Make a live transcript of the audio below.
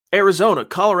Arizona,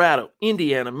 Colorado,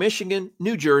 Indiana, Michigan,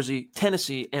 New Jersey,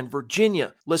 Tennessee, and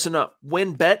Virginia. Listen up.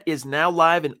 WynnBET is now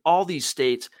live in all these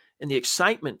states, and the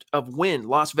excitement of Wynn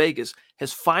Las Vegas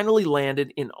has finally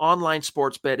landed in online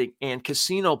sports betting and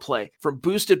casino play. From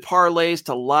boosted parlays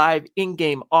to live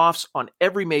in-game offs on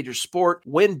every major sport,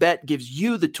 WynnBET gives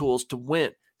you the tools to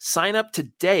win. Sign up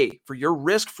today for your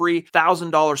risk-free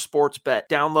 $1,000 sports bet.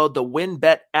 Download the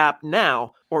WynnBET app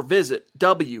now or visit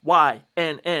wynnbet.com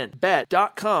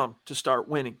to start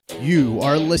winning. You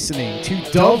are listening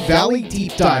to Dove Valley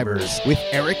Deep Divers with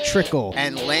Eric Trickle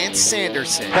and Lance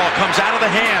Sanderson. Ball comes out of the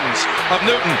hands of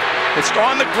Newton. It's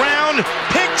on the ground,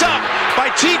 picked up by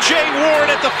TJ Ward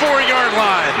at the 4-yard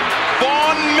line.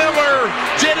 Vaughn Miller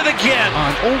did it again.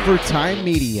 On Overtime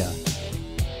Media.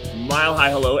 Mile high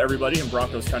hello, everybody in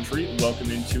Broncos country.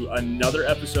 Welcome into another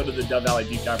episode of the Dove Valley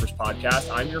Deep Divers podcast.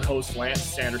 I'm your host, Lance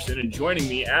Sanderson, and joining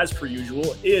me, as per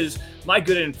usual, is my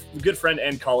good friend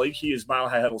and colleague. He is Mile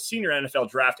High Huddle senior NFL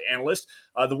draft analyst,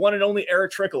 the one and only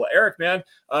Eric Trickle. Eric, man,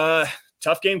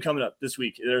 tough game coming up this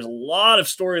week. There's a lot of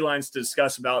storylines to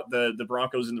discuss about the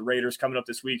Broncos and the Raiders coming up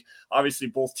this week. Obviously,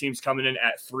 both teams coming in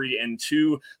at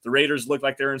 3-2. The Raiders look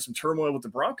like they're in some turmoil, but the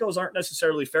Broncos aren't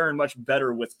necessarily faring much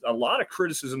better, with a lot of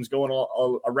criticisms going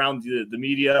all around the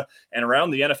media and around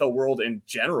the NFL world in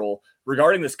general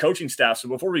regarding this coaching staff. So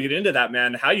before we get into that,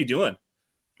 man, how you doing?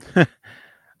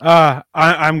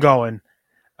 I'm going.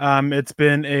 It's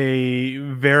been a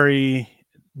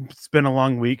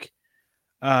long week.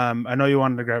 I know you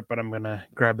wanted to grab, but I'm going to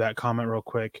grab that comment real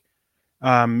quick.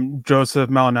 Joseph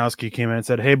Malinowski came in and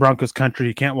said, "Hey, Broncos country,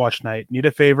 you can't watch tonight. Need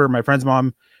a favor. My friend's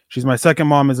mom, she's my second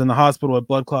mom, is in the hospital with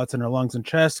blood clots in her lungs and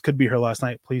chest. Could be her last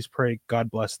night. Please pray.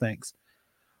 God bless. Thanks."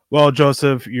 Well,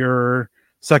 Joseph, your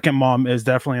second mom is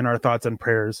definitely in our thoughts and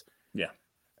prayers. Yeah.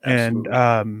 Absolutely.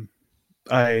 And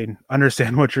I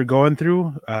understand what you're going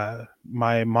through.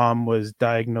 My mom was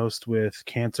diagnosed with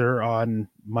cancer on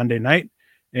Monday night.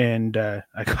 And I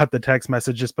got the text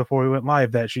message just before we went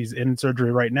live that she's in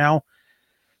surgery right now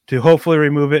to hopefully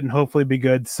remove it and hopefully be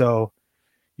good. So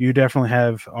you definitely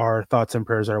have our thoughts and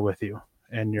prayers are with you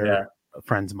and your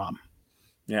friend's mom.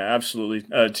 Yeah, absolutely.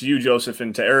 To you, Joseph,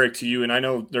 and to Eric, to you. And I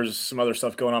know there's some other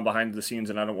stuff going on behind the scenes,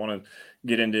 and I don't want to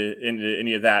get into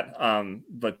any of that.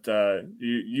 But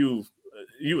you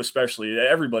especially,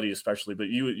 everybody especially, but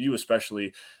you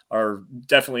especially are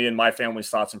definitely in my family's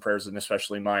thoughts and prayers, and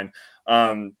especially mine.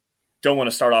 Don't want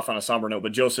to start off on a somber note,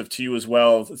 but Joseph, to you as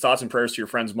well, thoughts and prayers to your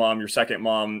friend's mom, your second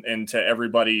mom, and to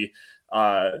everybody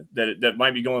that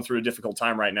might be going through a difficult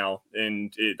time right now.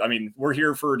 And we're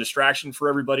here for a distraction for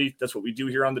everybody. That's what we do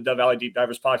here on the Dove Valley Deep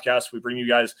Divers podcast. We bring you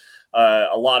guys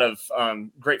a lot of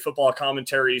great football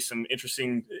commentary, some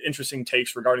interesting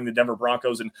takes regarding the Denver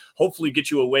Broncos, and hopefully get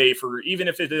you away for, even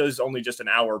if it is only just an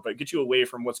hour, but get you away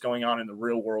from what's going on in the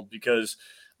real world, because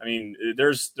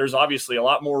there's obviously a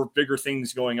lot more bigger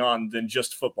things going on than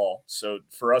just football. So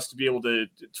for us to be able to,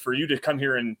 for you to come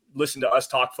here and listen to us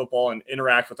talk football and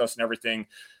interact with us and everything,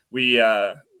 we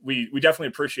definitely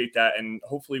appreciate that. And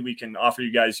hopefully we can offer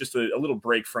you guys just a little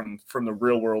break from the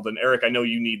real world. And Eric, I know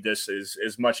you need this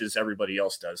as much as everybody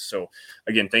else does. So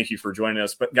again, thank you for joining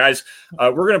us. But guys,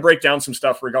 we're going to break down some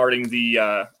stuff regarding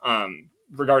the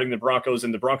Broncos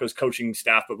and the Broncos coaching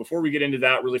staff. But before we get into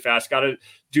that really fast, got to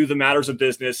do the matters of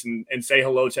business and say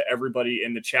hello to everybody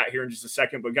in the chat here in just a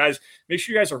second. But guys, make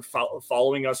sure you guys are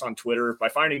following us on Twitter by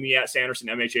finding me at Sanderson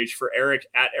MHH, for Eric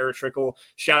at Eric Trickle.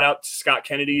 Shout out to Scott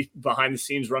Kennedy behind the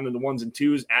scenes running the 1s and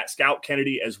 2s at Scout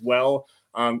Kennedy as well.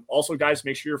 Also, guys,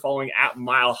 make sure you're following at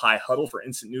Mile High Huddle for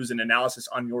instant news and analysis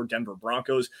on your Denver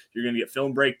Broncos. You're going to get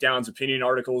film breakdowns, opinion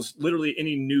articles, literally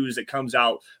any news that comes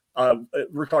out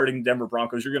regarding Denver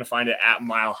Broncos. You're going to find it at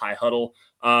Mile High Huddle.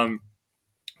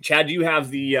 Chad, do you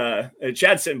have the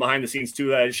Chad sitting behind the scenes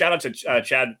too? Shout out to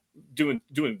Chad doing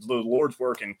the Lord's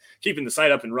work and keeping the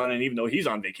site up and running, even though he's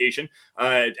on vacation.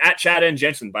 At Chad N.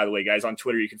 Jensen, by the way, guys, on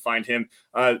Twitter, you can find him.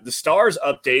 The Stars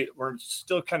update, we're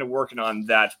still kind of working on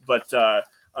that, but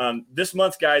this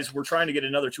month, guys, we're trying to get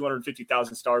another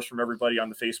 250,000 stars from everybody on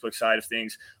the Facebook side of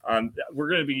things. We're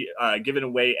going to be giving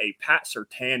away a Pat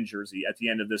Surtain jersey at the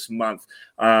end of this month.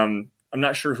 I'm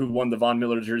not sure who won the Von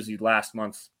Miller jersey last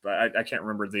month, but I can't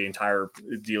remember the entire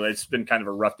deal. It's been kind of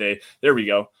a rough day. There we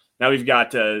go. Now we've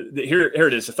got here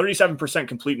it is, a 37%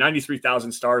 complete,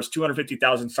 93,000 stars,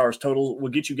 250,000 stars total.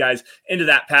 We'll get you guys into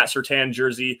that Pat Surtain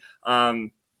jersey.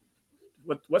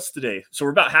 What's the day? So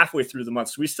we're about halfway through the month.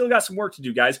 So we still got some work to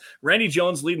do, guys. Randy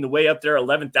Jones leading the way up there,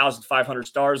 11,500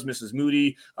 stars. Mrs.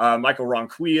 Moody, Michael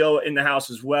Ronquillo in the house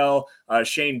as well.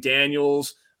 Shane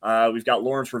Daniels. We've got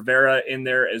Lawrence Rivera in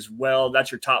there as well.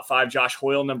 That's your top 5. Josh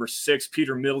Hoyle, number 6.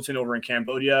 Peter Middleton over in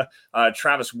Cambodia.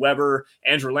 Travis Weber,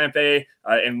 Andrew Lampe,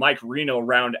 and Mike Reno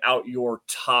round out your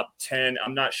top 10.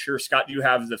 I'm not sure, Scott, do you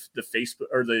have the Facebook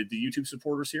or the YouTube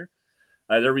supporters here?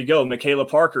 There we go. Michaela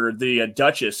Parker, the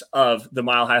Duchess of the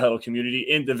Mile High Huddle community,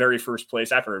 in the very first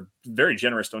place after a very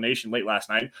generous donation late last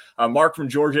night. Mark from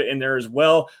Georgia in there as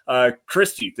well.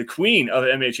 Christy, the queen of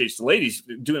MHH, the ladies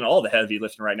doing all the heavy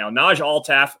lifting right now. Naj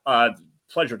Altaf,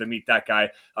 pleasure to meet that guy.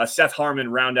 Seth Harmon,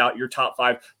 round out your top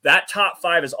 5. That top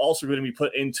 5 is also going to be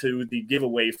put into the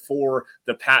giveaway for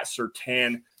the Pat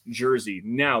Surtain jersey.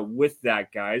 Now, with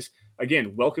that, guys,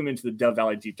 again, welcome into the Dove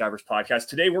Valley Deep Divers podcast.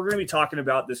 Today, we're going to be talking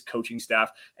about this coaching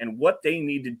staff and what they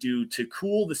need to do to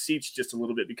cool the seats just a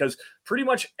little bit, because pretty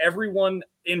much everyone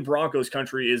in Broncos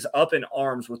country is up in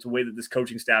arms with the way that this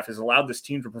coaching staff has allowed this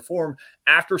team to perform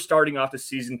after starting off the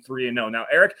season 3-0. Now,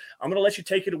 Eric, I'm going to let you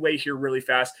take it away here really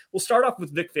fast. We'll start off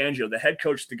with Vic Fangio, the head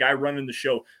coach, the guy running the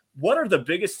show. What are the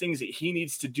biggest things that he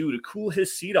needs to do to cool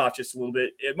his seat off just a little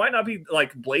bit? It might not be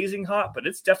like blazing hot, but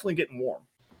it's definitely getting warm.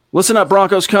 Listen up,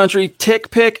 Broncos country.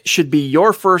 TickPick should be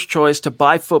your first choice to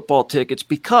buy football tickets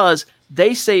because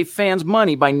they save fans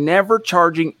money by never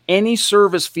charging any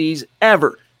service fees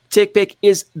ever. TickPick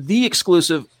is the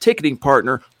exclusive ticketing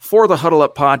partner for the Huddle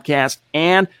Up podcast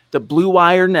and the Blue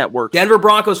Wire Network. Denver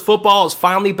Broncos football is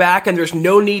finally back, and there's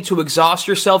no need to exhaust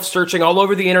yourself searching all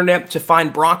over the internet to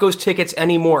find Broncos tickets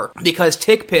anymore, because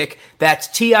TickPick, that's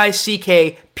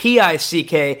TickPick,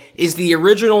 is the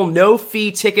original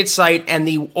no-fee ticket site and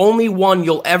the only one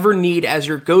you'll ever need as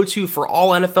your go-to for all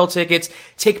NFL tickets.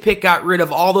 TickPick got rid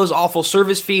of all those awful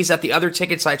service fees that the other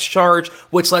ticket sites charge,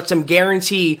 which lets them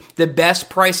guarantee the best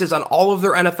prices on all of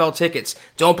their NFL tickets.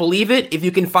 Don't believe it? If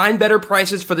you can find better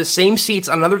prices for the same seats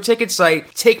on another ticket site,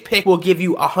 TickPick will give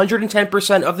you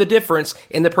 110% of the difference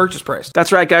in the purchase price.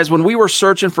 That's right, guys. When we were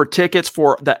searching for tickets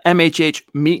for the MHH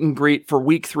meet and greet for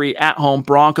week 3 at home,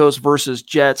 Broncos versus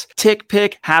Jets,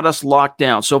 TickPick had us locked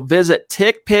down. So visit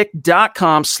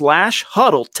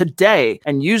tickpick.com/huddle today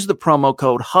and use the promo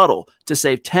code HUDDLE to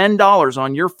save $10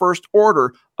 on your first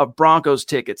order of Broncos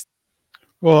tickets.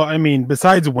 Well, I mean,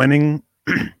 besides winning,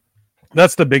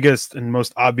 that's the biggest and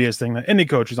most obvious thing that any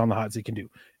coach who's on the hot seat can do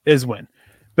is win.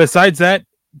 Besides that,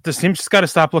 the team's just got to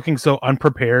stop looking so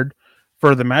unprepared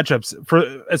for the matchups,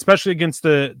 especially against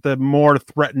the more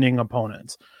threatening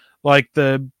opponents like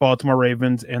the Baltimore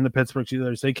Ravens and the Pittsburgh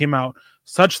Steelers. They came out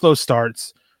such slow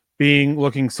starts,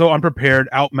 looking so unprepared,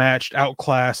 outmatched,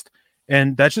 outclassed,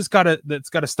 and that's got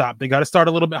to stop. They got to start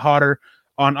a little bit hotter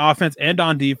on offense and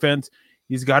on defense.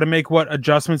 He's got to make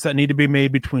adjustments that need to be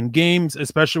made between games,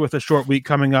 especially with a short week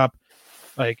coming up.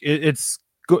 Like it's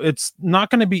not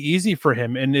going to be easy for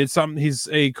him, and he's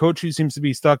a coach who seems to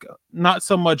be stuck. Not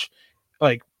so much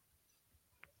like,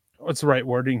 what's the right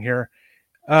wording here?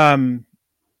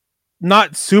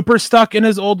 Not super stuck in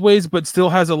his old ways, but still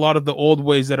has a lot of the old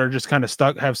ways that are just kind of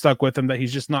stuck with him that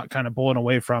he's just not kind of pulling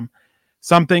away from.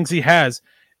 Some things he has,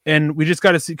 and we just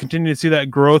got to continue to see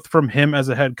that growth from him as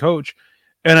a head coach.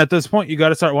 And at this point, you got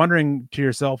to start wondering to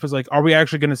yourself, is like, are we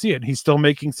actually going to see it? He's still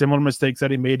making similar mistakes that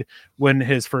he made when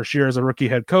his first year as a rookie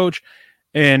head coach.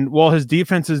 And while his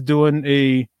defense is doing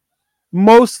a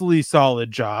mostly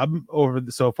solid job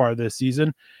so far this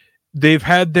season, they've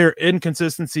had their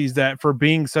inconsistencies that, for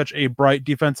being such a bright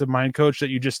defensive mind coach, that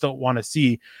you just don't want to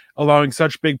see, allowing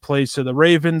such big plays to the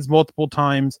Ravens multiple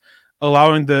times,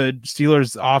 allowing the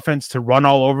Steelers offense to run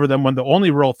all over them when the only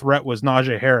real threat was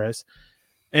Najee Harris,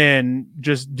 and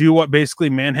just do what basically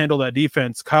manhandle that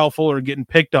defense. Kyle Fuller getting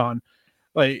picked on.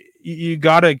 Like, you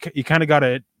kind of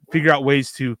gotta figure out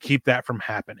ways to keep that from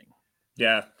happening.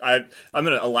 Yeah, I'm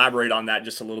going to elaborate on that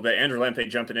just a little bit. Andrew Lampe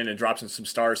jumping in and dropping some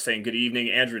stars, saying good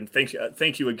evening, Andrew, and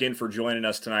thank you again for joining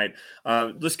us tonight.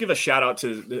 Let's give a shout out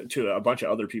to a bunch of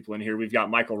other people in here. We've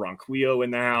got Michael Ronquillo in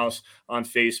the house on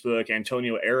Facebook,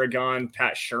 Antonio Aragon,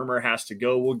 Pat Shermer has to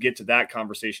go. We'll get to that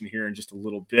conversation here in just a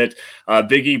little bit.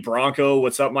 Biggie Bronco,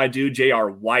 what's up, my dude?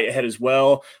 J.R. Whitehead as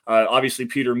well. Obviously,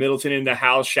 Peter Middleton in the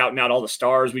house, shouting out all the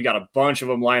stars. We got a bunch of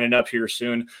them lining up here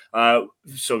soon.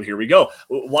 So here we go.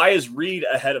 Why is Reed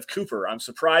ahead of Cooper? I'm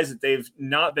surprised that they've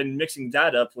not been mixing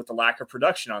that up with the lack of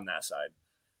production on that side.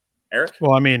 Eric?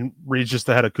 Well, I mean, Reed's just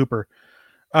ahead of Cooper.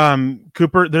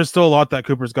 Cooper, there's still a lot that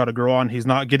Cooper's got to grow on. He's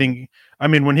not getting, I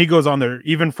mean, when he goes on there,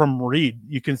 even from Reed,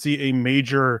 you can see a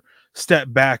major step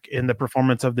back in the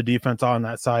performance of the defense on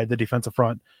that side, the defensive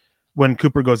front, when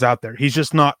Cooper goes out there. He's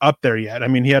just not up there yet. I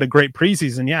mean, he had a great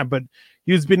preseason, yeah, but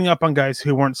he was beating up on guys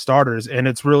who weren't starters, and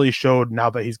it's really showed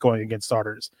now that he's going against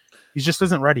starters. He just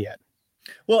isn't ready yet.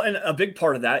 Well, and a big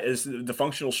part of that is the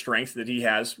functional strength that he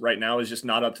has right now is just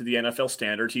not up to the NFL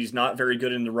standard. He's not very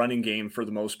good in the running game for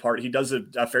the most part. He does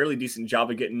a fairly decent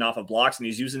job of getting off of blocks, and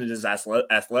he's using his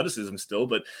athleticism still,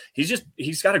 but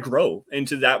he's got to grow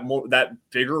into that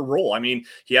bigger role. I mean,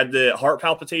 he had the heart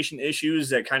palpitation issues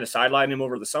that kind of sidelined him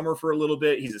over the summer for a little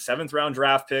bit. He's a 7th round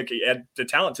draft pick. He had the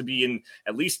talent to be in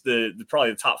at least probably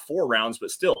the top 4 rounds,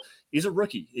 but still, he's a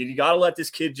rookie. You got to let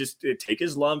this kid just take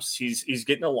his lumps. He's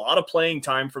getting a lot of playing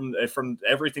time from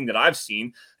everything that I've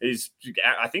seen.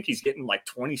 I think he's getting like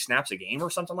 20 snaps a game or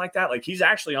something like that. Like, he's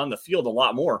actually on the field a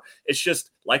lot more. It's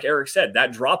just like Eric said,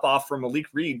 that drop off from Malik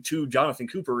Reed to Jonathan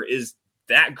Cooper is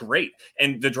that great,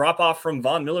 and the drop off from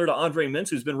Von Miller to Andre Mintz,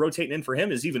 who's been rotating in for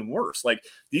him, is even worse. Like,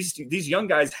 these young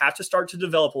guys have to start to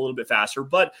develop a little bit faster,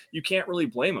 but you can't really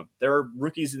blame them. They're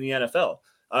rookies in the NFL.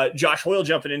 Josh Hoyle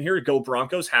jumping in here. Go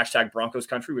Broncos. # Broncos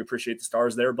country. We appreciate the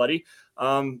stars there, buddy.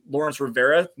 Lawrence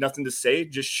Rivera, nothing to say,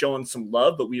 just showing some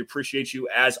love, but we appreciate you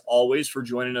as always for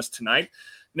joining us tonight.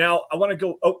 Now, I want to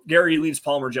go. Oh, Gary Leeds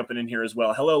Palmer jumping in here as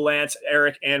well. Hello, Lance,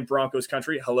 Eric, and Broncos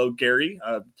country. Hello, Gary.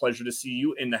 Pleasure to see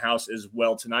you in the house as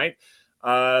well tonight.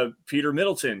 Peter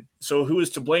Middleton. So who is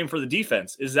to blame for the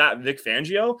defense? Is that Vic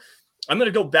Fangio? I'm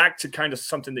going to go back to kind of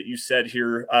something that you said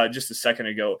here just a second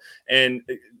ago, and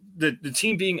the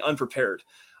team being unprepared.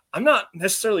 I'm not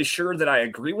necessarily sure that I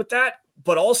agree with that,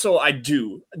 but also I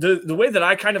do. The way that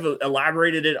I kind of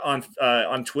elaborated it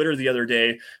on Twitter the other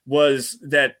day was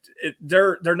that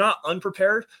they're not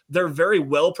unprepared. They're very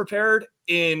well prepared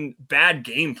in bad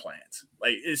game plans.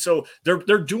 Like, so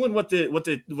they're doing what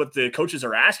the coaches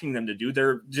are asking them to do.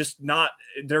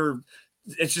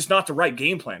 It's just not the right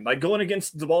game plan. Like, going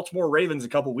against the Baltimore Ravens a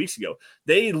couple weeks ago,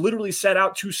 they literally set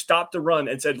out to stop the run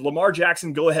and said, Lamar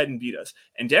Jackson, go ahead and beat us.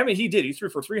 And damn it, he did. He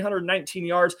threw for 319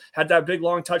 yards, had that big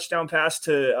long touchdown pass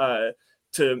to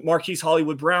Marquise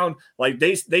Hollywood Brown. Like,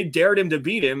 they dared him to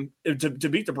beat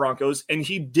the Broncos, and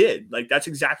he did. Like, that's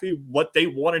exactly what they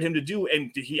wanted him to do,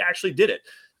 and he actually did it.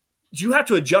 You have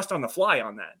to adjust on the fly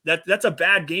on that. That's a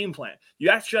bad game plan. You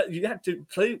have to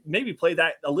play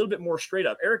that a little bit more straight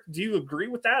up. Eric, do you agree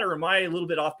with that, or am I a little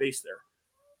bit off base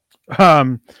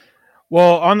there?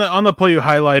 Well, on the play you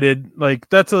highlighted, like,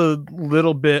 that's a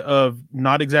little bit of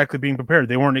not exactly being prepared.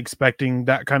 They weren't expecting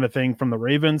that kind of thing from the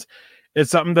Ravens.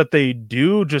 It's something that they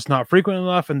do, just not frequent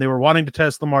enough, and they were wanting to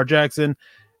test Lamar Jackson.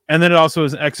 And then it also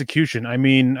is execution. I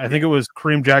mean, I think it was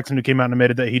Kareem Jackson who came out and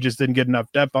admitted that he just didn't get enough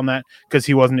depth on that because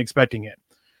he wasn't expecting it.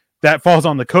 That falls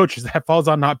on the coaches. That falls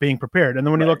on not being prepared. And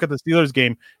then when you look at the Steelers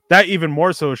game, that even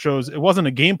more so shows it wasn't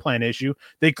a game plan issue.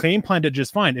 They game planned it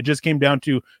just fine. It just came down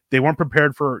to they weren't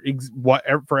prepared for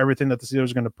everything that the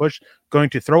Steelers are going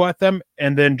to throw at them,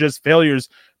 and then just failures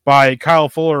by Kyle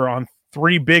Fuller on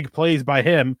 3 big plays by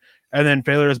him, and then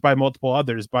failures by multiple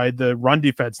others, by the run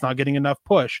defense not getting enough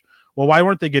push. Well, why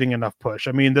weren't they getting enough push?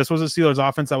 I mean, this was a Steelers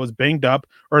offense that was banged up,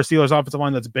 or a Steelers offensive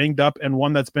line that's banged up, and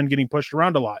one that's been getting pushed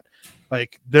around a lot.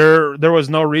 Like, there was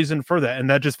no reason for that, and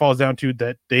that just falls down to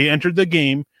that they entered the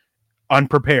game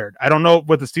unprepared. I don't know,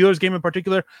 with the Steelers game in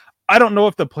particular, I don't know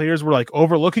if the players were like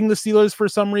overlooking the Steelers for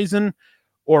some reason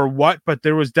or what, but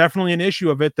there was definitely an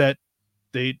issue of it that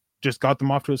they just got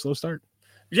them off to a slow start.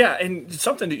 Yeah, and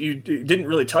something that you didn't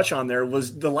really touch on there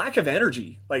was the lack of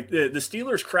energy. Like, the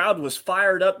Steelers crowd was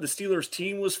fired up. The Steelers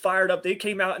team was fired up. They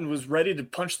came out and was ready to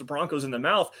punch the Broncos in the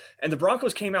mouth, and the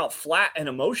Broncos came out flat and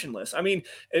emotionless. I mean,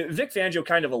 Vic Fangio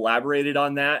kind of elaborated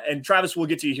on that, and Travis, we'll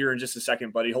get to you here in just a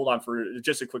second, buddy. Hold on for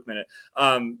just a quick minute.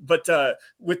 But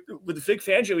with Vic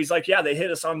Fangio, he's like, yeah, they hit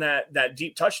us on that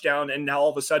deep touchdown, and now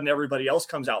all of a sudden everybody else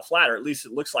comes out flat, or at least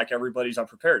it looks like everybody's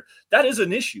unprepared. That is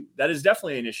an issue. That is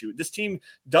definitely an issue. This team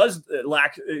does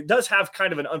have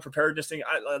kind of an unpreparedness thing.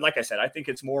 Like I said, I think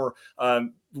it's more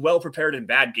well prepared in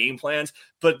bad game plans,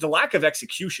 but the lack of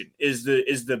execution is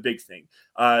the big thing.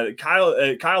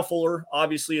 Kyle Fuller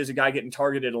obviously is a guy getting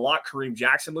targeted a lot. Kareem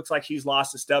Jackson looks like he's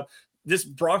lost a step. This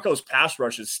Broncos pass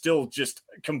rush is still just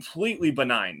completely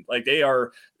benign. Like,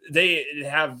 they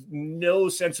have no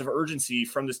sense of urgency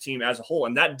from this team as a whole,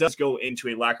 and that does go into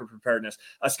a lack of preparedness.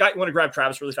 Scott, you want to grab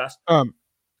Travis really fast?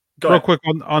 Real quick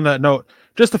on that note,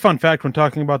 just a fun fact when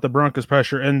talking about the Broncos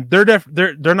pressure, and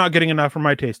they're not getting enough for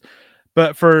my taste,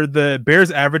 but for the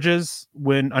Bears averages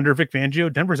when under Vic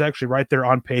Fangio, Denver's actually right there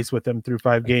on pace with them through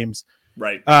 5 games.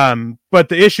 Right. But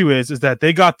the issue is that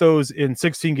they got those in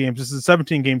 16 games. This is a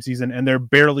 17-game season, and they're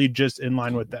barely just in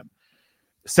line with them.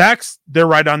 Sacks, they're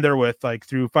right on there with, like,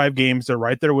 through 5 games, they're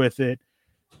right there with it.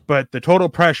 But the total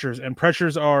pressures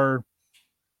are,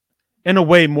 in a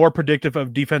way, more predictive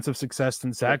of defensive success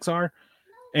than sacks are.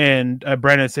 And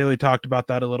Brandon Staley talked about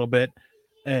that a little bit.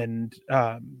 And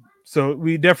so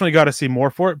we definitely got to see more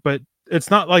for it. But it's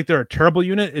not like they're a terrible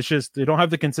unit. It's just they don't have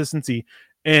the consistency.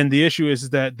 And the issue is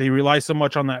that they rely so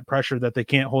much on that pressure that they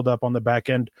can't hold up on the back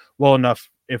end well enough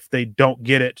if they don't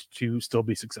get it to still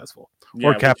be successful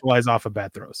or capitalize off of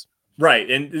bad throws.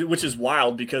 Right, and which is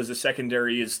wild because the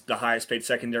secondary is the highest paid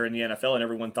secondary in the NFL, and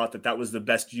everyone thought that was the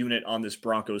best unit on this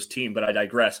Broncos team, but I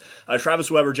digress.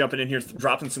 Travis Weber jumping in here,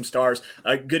 dropping some stars.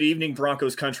 Good evening,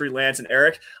 Broncos country, Lance and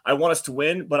Eric. I want us to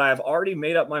win, but I have already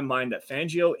made up my mind that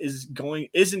Fangio isn't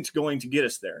going to get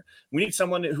us there. We need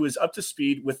someone who is up to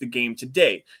speed with the game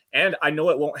today, and I know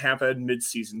it won't happen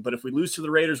midseason, but if we lose to the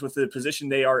Raiders with the position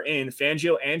they are in,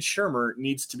 Fangio and Shermer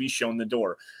needs to be shown the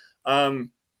door.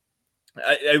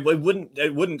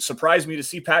 It wouldn't surprise me to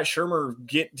see Pat Shermer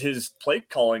get his play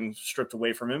calling stripped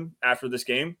away from him after this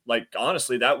game. Like,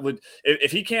 honestly, that would, if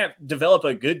he can't develop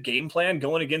a good game plan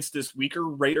going against this weaker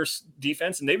Raiders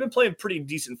defense, and they've been playing pretty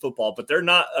decent football, but they're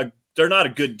not a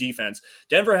good defense.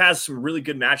 Denver has some really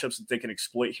good matchups that they can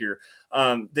exploit here.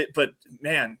 But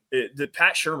man, the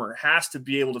Pat Shermer has to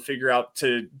be able to figure out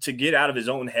to get out of his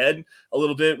own head a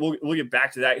little bit. We'll get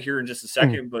back to that here in just a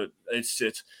second, but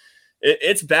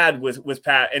it's bad with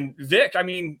Pat and Vic. I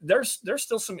mean, there's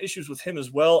still some issues with him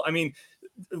as well. I mean,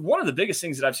 one of the biggest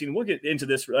things that I've seen, we'll get into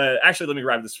this. Actually, let me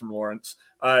grab this from Lawrence.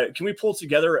 Can we pull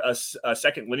together a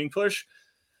second winning push?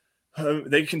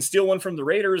 They can steal one from the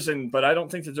Raiders, but I don't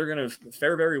think that they're going to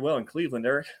fare very well in Cleveland,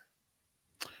 Eric.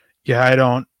 Yeah,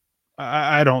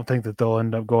 I don't think that they'll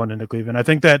end up going into Cleveland. I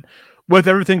think that with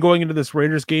everything going into this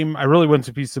Raiders game, I really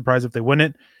wouldn't be surprised if they win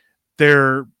it.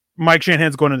 Mike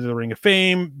Shanahan's going into the Ring of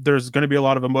Fame. There's going to be a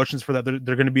lot of emotions for that.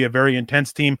 They're going to be a very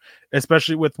intense team,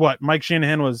 especially with what Mike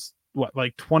Shanahan was,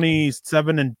 like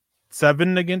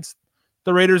 27-7 against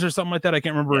the Raiders or something like that. I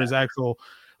can't remember his actual,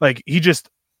 he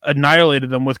just annihilated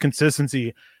them with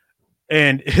consistency.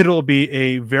 And it'll be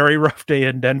a very rough day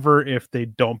in Denver if they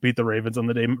don't beat the Ravens on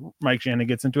the day Mike Shanahan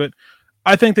gets into it.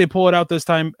 I think they pull it out this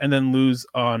time and then lose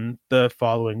on the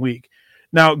following week.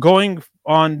 Now, going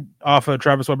on off of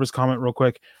Travis Weber's comment real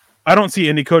quick, I don't see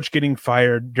any coach getting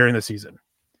fired during the season.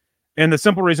 And the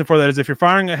simple reason for that is if you're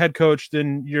firing a head coach,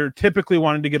 then you're typically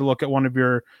wanting to get a look at one of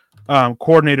your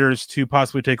coordinators to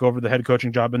possibly take over the head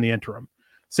coaching job in the interim.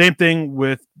 Same thing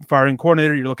with firing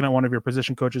coordinator. You're looking at one of your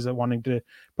position coaches that wanting to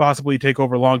possibly take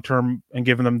over long-term and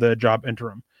giving them the job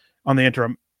on the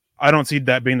interim. I don't see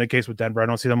that being the case with Denver. I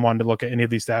don't see them wanting to look at any of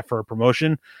these staff for a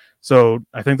promotion. So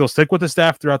I think they'll stick with the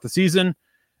staff throughout the season.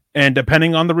 And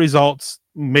depending on the results,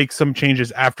 make some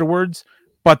changes afterwards.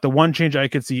 But the one change I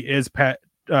could see is Pat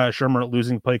Shermer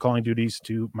losing play calling duties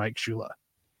to Mike Shula.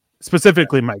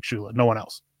 Specifically Mike Shula, no one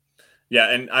else. Yeah,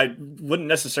 and I wouldn't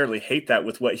necessarily hate that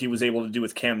with what he was able to do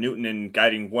with Cam Newton in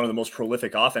guiding one of the most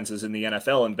prolific offenses in the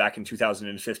NFL and back in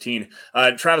 2015.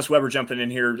 Travis Weber jumping in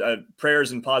here.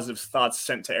 Prayers and positive thoughts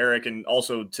sent to Eric and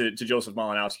also to Joseph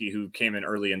Malinowski, who came in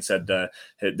early and said that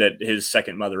his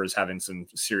second mother is having some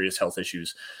serious health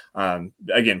issues.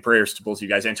 Again, prayers to both of you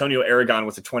guys. Antonio Aragon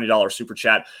with a $20 super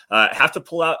chat. Have to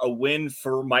pull out a win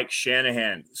for Mike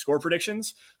Shanahan. Score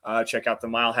predictions? Check out the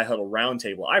Mile High Huddle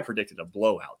Roundtable. I predicted a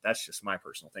blowout. That's just my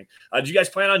personal thing. Do you guys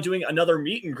plan on doing another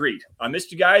meet and greet? I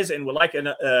missed you guys and would like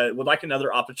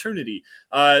another opportunity.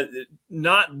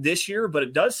 Not this year, but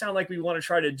it does sound like we want to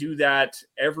try to do that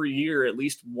every year, at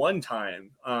least one time.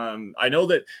 I know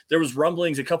that there was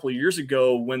rumblings a couple of years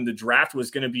ago when the draft was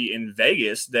going to be in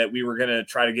Vegas that we were going to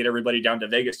try to get everybody down to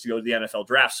Vegas to go to the NFL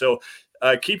draft. So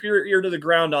keep your ear to the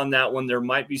ground on that one. There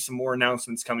might be some more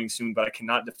announcements coming soon, but I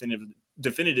cannot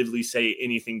definitively say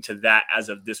anything to that as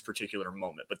of this particular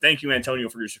moment. But thank you, Antonio,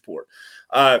 for your support.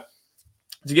 To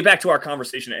get back to our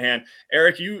conversation at hand,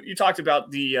 Eric, you talked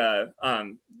about the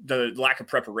lack of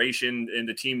preparation and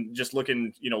the team just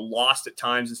looking, lost at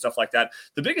times and stuff like that.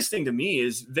 The biggest thing to me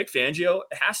is Vic Fangio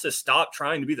has to stop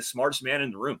trying to be the smartest man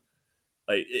in the room.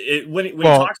 Like when he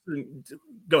talks to,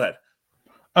 go ahead.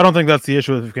 I don't think that's the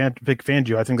issue with Vic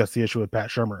Fangio. I think that's the issue with Pat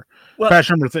Shermer. Well, Pat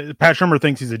Shermer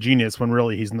thinks he's a genius when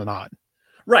really he's not.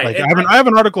 Right. I have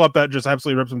an article up that just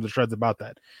absolutely rips him to shreds about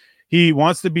that. He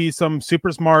wants to be some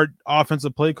super smart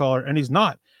offensive play caller, and he's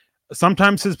not.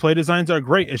 Sometimes his play designs are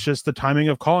great. It's just the timing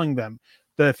of calling them,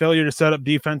 the failure to set up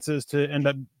defenses to end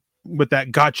up with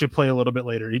that gotcha play a little bit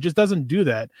later. He just doesn't do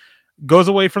that. Goes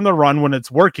away from the run when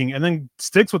it's working, and then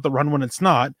sticks with the run when it's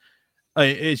not.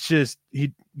 It's just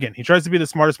he tries to be the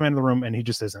smartest man in the room, and he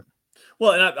just isn't.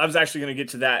 Well, and I was actually going to get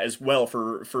to that as well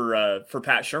for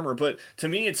Pat Shurmur. But to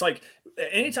me, it's like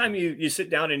anytime you sit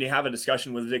down and you have a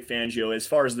discussion with Vic Fangio, as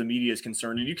far as the media is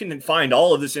concerned, and you can find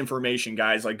all of this information,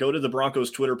 guys, like go to the Broncos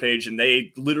Twitter page and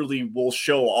they literally will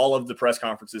show all of the press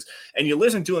conferences, and you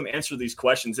listen to him answer these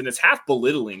questions, and it's half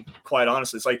belittling, quite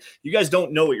honestly. It's like, you guys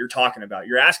don't know what you're talking about.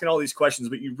 You're asking all these questions,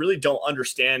 but you really don't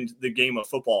understand the game of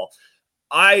football.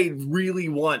 I really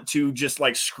want to just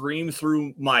like scream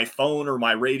through my phone or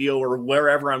my radio or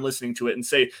wherever I'm listening to it and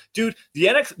say, dude, the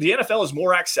NFL is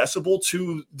more accessible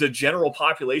to the general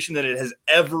population than it has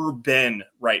ever been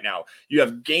right now. You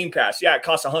have Game Pass. Yeah, it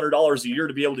costs $100 a year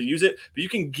to be able to use it, but you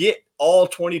can get all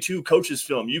 22 coaches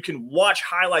film. You can watch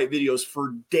highlight videos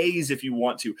for days if you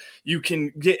want to. You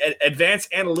can get advanced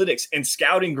analytics and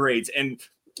scouting grades and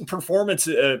performance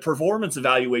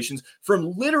evaluations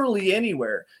from literally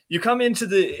anywhere. You come into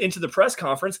the press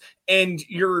conference and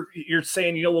you're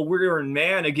saying, you know, well, we were in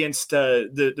man against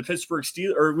the Pittsburgh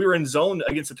Steelers, or we were in zone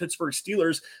against the Pittsburgh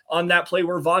Steelers on that play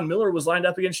where Von Miller was lined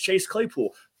up against Chase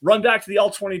Claypool. Run back to the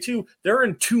all 22. They're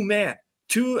in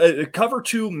cover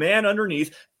 2 man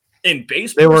underneath in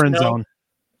base. They were in zone.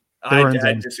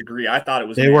 I disagree. I thought it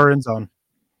was. They were in zone.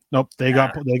 Nope. They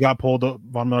got pulled.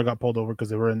 Von Miller got pulled over because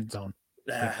they were in zone.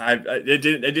 It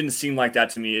didn't seem like that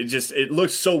to me. It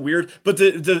looked so weird. But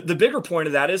the bigger point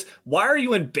of that is, why are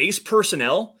you in base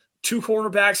personnel, 2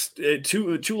 cornerbacks,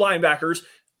 two linebackers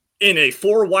in a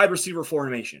 4 wide receiver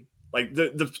formation? Like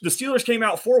the Steelers came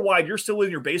out 4 wide. You're still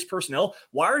in your base personnel.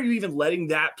 Why are you even letting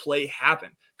that play happen?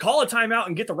 Call a timeout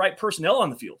and get the right personnel on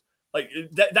the field. Like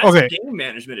that's okay. Game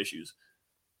management issues.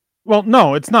 Well,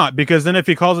 no, it's not, because then if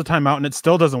he calls a timeout and it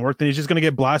still doesn't work, then he's just going to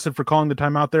get blasted for calling the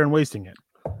timeout there and wasting it.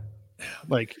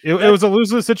 Like it was a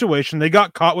lose-lose situation. They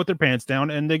got caught with their pants down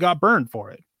and they got burned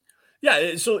for it.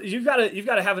 Yeah, so you've got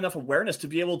to have enough awareness to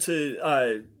be able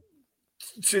to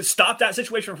stop that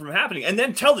situation from happening, and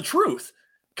then tell the truth.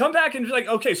 Come back and be like,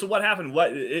 okay, so what happened?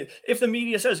 What if the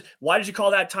media says, why did you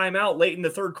call that timeout late in the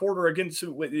third quarter against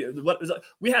what?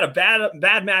 We had a bad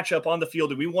matchup on the field,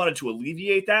 and we wanted to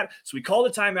alleviate that, so we called a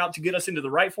timeout to get us into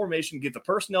the right formation, get the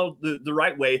personnel the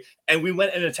right way, and we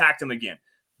went and attacked them again.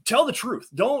 Tell the truth.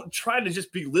 Don't try to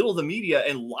just belittle the media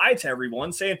and lie to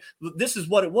everyone saying this is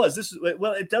what it was.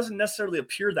 It doesn't necessarily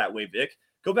appear that way, Vic.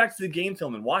 Go back to the game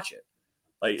film and watch it.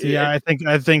 Like, yeah, I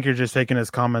think you're just taking his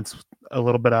comments a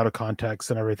little bit out of context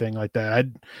and everything like that.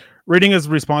 Reading his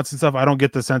response and stuff, I don't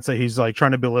get the sense that he's like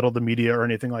trying to belittle the media or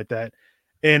anything like that.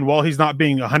 And while he's not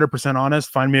being 100% honest,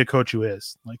 find me a coach who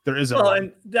is. Like, there isn't. Well, one.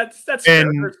 and that's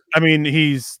and fair. I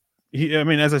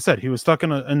mean, as I said, he was stuck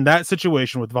in that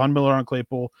situation with Von Miller on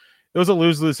Claypool. It was a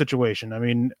lose-lose situation. I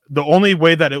mean, the only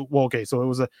way that it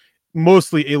was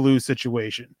mostly a lose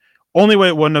situation. Only way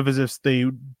it wouldn't have is if they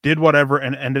did whatever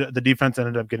and the defense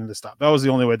ended up getting the stop. That was the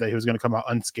only way that he was going to come out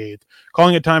unscathed.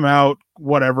 Calling a timeout,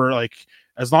 whatever, like,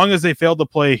 as long as they failed to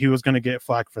play, he was going to get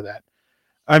flack for that.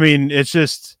 I mean, it's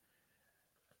just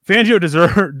Fangio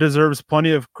deserves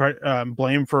plenty of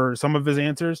blame for some of his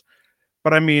answers.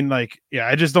 But I mean, like, yeah,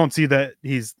 I just don't see that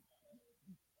he's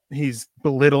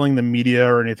belittling the media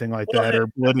or anything like that, or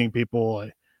belittling people.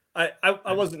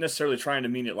 I wasn't necessarily trying to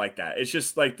mean it like that. It's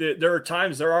just like there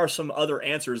are some other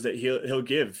answers that he'll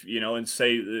give, you know, and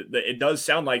say that it does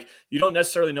sound like you don't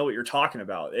necessarily know what you're talking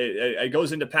about. It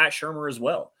goes into Pat Shurmur as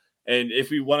well. And if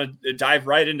we want to dive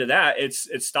right into that, it's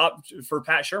stop for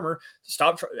Pat Shurmur.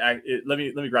 Let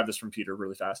me grab this from Peter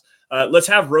really fast. Let's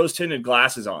have rose-tinted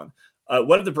glasses on.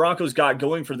 What have the Broncos got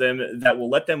going for them that will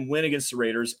let them win against the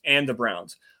Raiders and the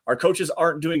Browns? Our coaches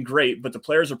aren't doing great, but the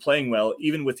players are playing well,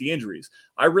 even with the injuries.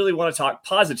 I really want to talk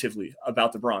positively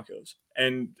about the Broncos.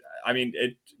 And I mean,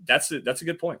 that's a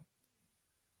good point.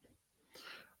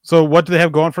 So what do they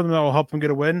have going for them that will help them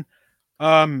get a win?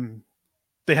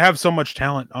 They have so much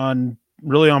talent on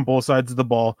both sides of the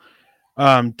ball.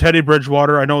 Teddy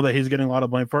Bridgewater, I know that he's getting a lot of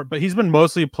blame for it, but he's been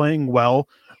mostly playing well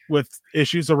with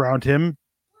issues around him.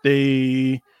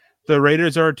 The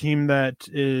Raiders are a team that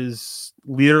is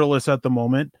leaderless at the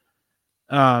moment.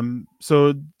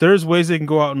 So there's ways they can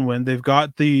go out and win. They've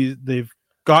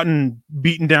gotten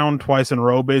beaten down twice in a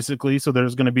row, basically. So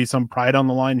there's going to be some pride on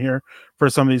the line here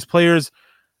for some of these players.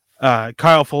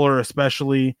 Kyle Fuller,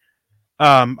 especially.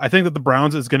 I think that the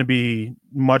Browns is going to be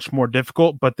much more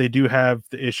difficult, but they do have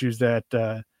the issues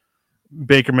that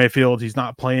Baker Mayfield, he's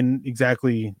not playing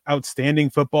exactly outstanding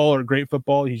football or great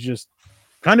football. He's just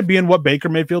kind of being what Baker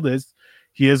Mayfield is.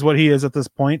 He is what he is at this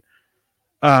point.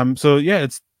 So yeah,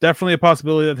 it's definitely a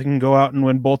possibility that they can go out and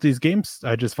win both these games.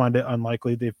 I just find it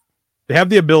unlikely. They have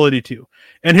the ability to.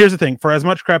 And here's the thing, for as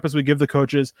much crap as we give the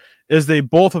coaches, is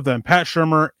both of them, Pat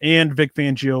Shurmur and Vic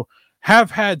Fangio, have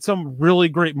had some really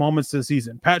great moments this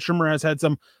season. Pat Shurmur has had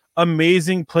some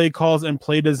amazing play calls and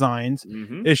play designs.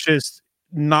 It's just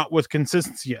not with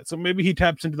consistency yet. So maybe he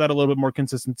taps into that a little bit more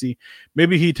consistency.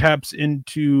 Maybe he taps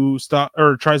into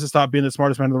tries to stop being the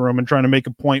smartest man in the room and trying to make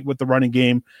a point with the running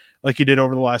game like he did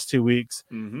over the last 2 weeks.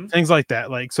 Things like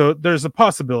that. Like, so there's a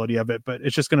possibility of it, but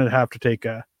it's just going to have to take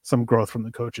some growth from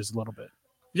the coaches a little bit.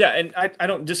 Yeah, and I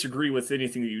don't disagree with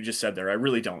anything that you just said there. I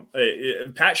really don't.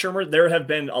 Pat Shurmur, there have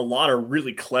been a lot of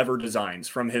really clever designs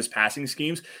from his passing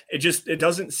schemes. It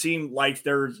doesn't seem like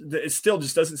it still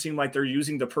just doesn't seem like they're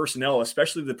using the personnel,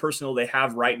 especially the personnel they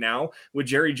have right now with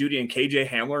Jerry Jeudy and KJ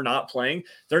Hamler not playing.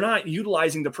 They're not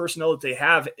utilizing the personnel that they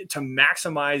have to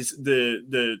maximize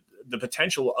the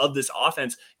potential of this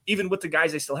offense, even with the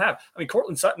guys they still have. I mean,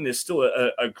 Cortland Sutton is still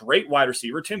a great wide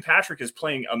receiver. Tim Patrick is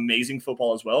playing amazing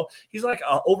football as well. He's like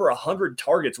over 100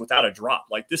 targets without a drop.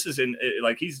 Like, this is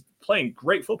he's playing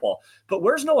great football. But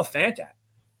where's Noah Fant at?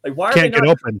 Like, why are Can't they not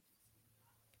get open?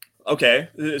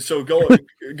 Okay, so go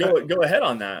ahead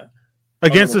on that.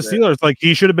 Against the Steelers, like,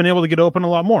 he should have been able to get open a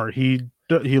lot more. He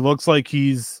looks like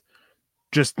he's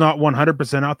just not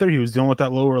 100% out there. He was dealing with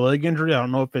that lower leg injury. I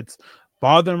don't know if it's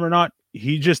bother him or not.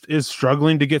 He just is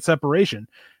struggling to get separation.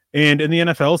 And in the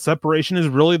NFL, separation is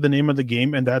really the name of the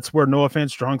game, and that's where Noah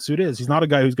Fant's strong suit is. He's not a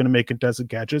guy who's going to make contested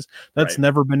catches. That's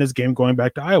never been his game going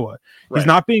back to Iowa. He's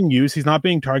not being used. He's not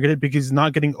being targeted because he's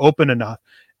not getting open enough.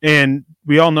 And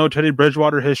we all know Teddy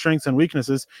Bridgewater, his strengths and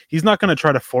weaknesses. He's not going to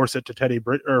try to force it to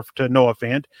to Noah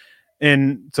Fant.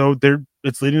 And so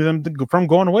it's leading them from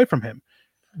going away from him.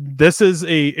 This is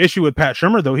a issue with Pat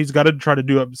Shurmur, though. He's got to try to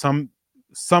do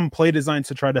some play designs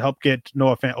to try to help get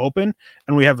Noah Fant open,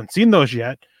 and we haven't seen those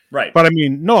yet. Right. But I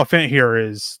mean, Noah Fant here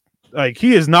is like,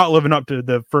 he is not living up to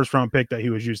the first round pick that he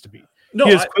was used to be. No,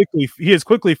 he is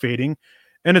quickly fading,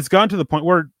 and it's gotten to the point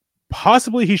where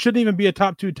possibly he shouldn't even be a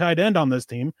top 2 tight end on this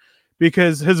team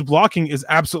because his blocking is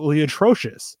absolutely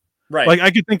atrocious. Right. Like,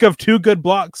 I could think of 2 good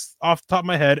blocks off the top of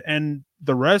my head, and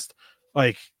the rest,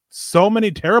 like, so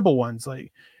many terrible ones.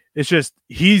 Like, it's just,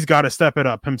 he's got to step it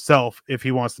up himself if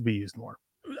he wants to be used more.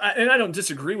 And I don't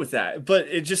disagree with that, but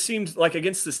it just seemed like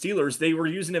against the Steelers, they were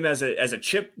using him as a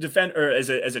chip defender, or as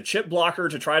a chip blocker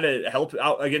to try to help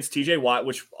out against TJ Watt,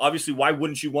 which obviously, why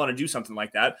wouldn't you want to do something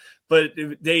like that? But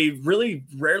they really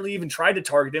rarely even tried to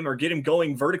target him or get him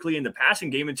going vertically in the passing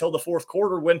game until the fourth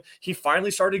quarter when he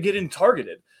finally started getting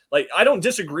targeted. Like, I don't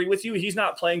disagree with you. He's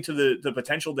not playing to the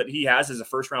potential that he has as a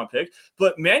first-round pick,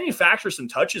 but manufacture some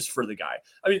touches for the guy.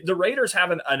 I mean, the Raiders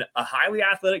have a highly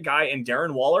athletic guy in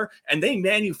Darren Waller, and they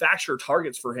manufacture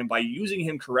targets for him by using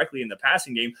him correctly in the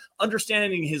passing game,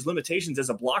 understanding his limitations as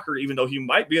a blocker, even though he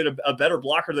might be a better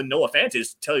blocker than Noah Fant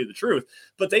is, to tell you the truth.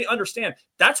 But they understand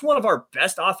that's one of our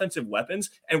best offensive weapons,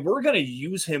 and we're going to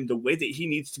use him the way that he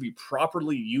needs to be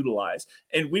properly utilized.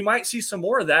 And we might see some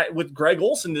more of that with Greg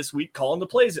Olsen this week calling the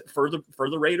plays for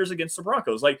the Raiders against the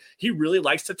Broncos. Like, he really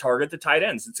likes to target the tight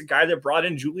ends. It's a guy that brought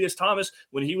in Julius Thomas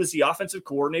when he was the offensive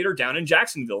coordinator down in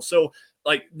Jacksonville. So,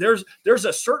 like, there's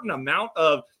a certain amount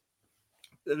of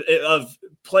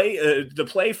play. The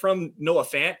play from Noah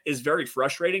Fant is very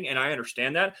frustrating, and I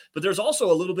understand that. But there's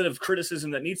also a little bit of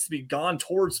criticism that needs to be gone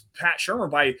towards Pat Shurmur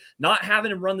by not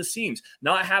having him run the seams,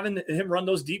 not having him run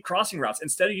those deep crossing routes.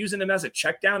 Instead of using him as a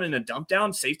check down and a dump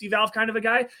down safety valve kind of a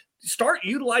guy, start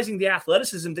utilizing the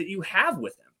athleticism that you have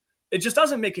with him. It just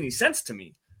doesn't make any sense to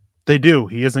me. They do.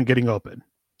 He isn't getting open.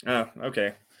 Oh,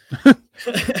 okay.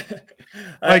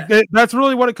 That's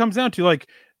really what it comes down to. Like,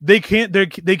 they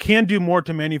can do more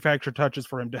to manufacture touches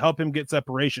for him to help him get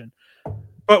separation.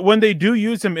 But when they do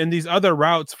use him in these other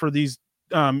routes for these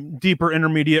deeper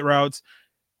intermediate routes,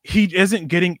 he isn't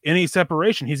getting any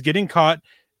separation. He's getting caught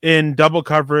in double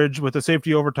coverage with a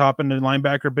safety over top and a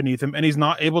linebacker beneath him, and he's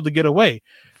not able to get away.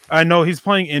 I know he's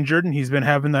playing injured and he's been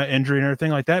having that injury and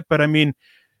everything like that, but I mean,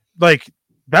 like,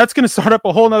 that's going to start up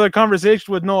a whole nother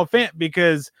conversation with Noah Fant,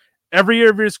 because every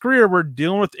year of his career, we're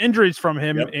dealing with injuries from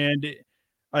him. Yep. And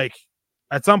like,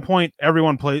 at some point,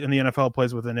 everyone plays in the NFL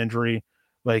plays with an injury.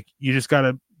 Like, you just got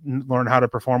to learn how to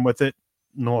perform with it.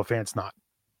 Noah Fant's not.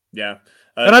 Yeah.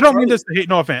 And I don't mean this to hate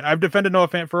Noah Fant. I've defended Noah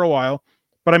Fant for a while,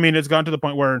 but I mean, it's gone to the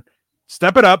point where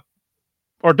step it up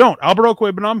or don't. Albert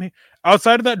Okwuegbunam,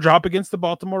 outside of that drop against the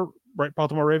Baltimore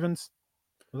Ravens.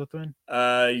 Was that the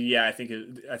one? Yeah, I think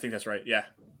that's right. Yeah.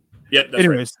 Yep. That's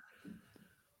Anyways, right.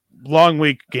 Long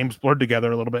week, games blurred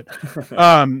together a little bit.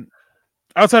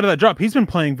 Outside of that drop, he's been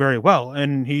playing very well,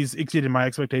 and he's exceeded my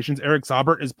expectations. Eric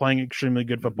Saubert is playing extremely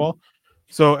good football.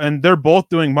 So, and they're both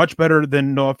doing much better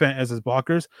than Noah Fant as his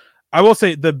blockers. I will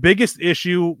say the biggest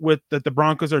issue that the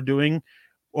Broncos are doing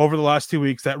over the last 2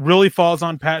 weeks that really falls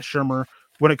on Pat Shurmur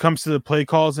when it comes to the play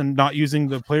calls and not using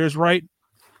the players right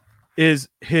is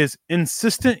his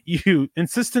insistent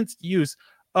use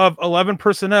of 11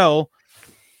 personnel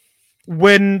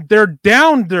when they're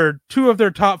down their two of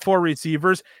their top 4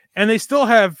 receivers, and they still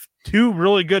have 2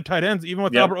 really good tight ends, even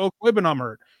with Albert Okwuegbunam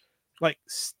hurt. Like,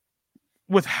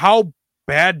 with how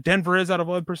bad Denver is out of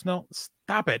 11 personnel,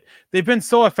 stop it. They've been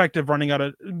so effective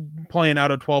playing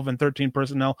out of 12 and 13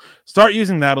 personnel. Start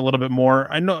using that a little bit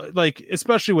more. I know, like,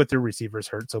 especially with their receivers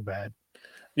hurt so bad.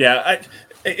 Yeah,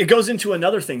 it goes into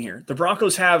another thing here. The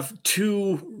Broncos have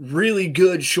 2 really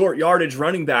good short yardage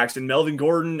running backs in Melvin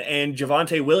Gordon and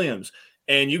Javonte Williams.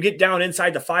 And you get down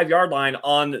inside the 5-yard line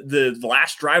on the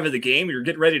last drive of the game. You're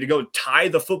getting ready to go tie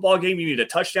the football game. You need a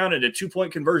touchdown and a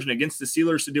 2-point conversion against the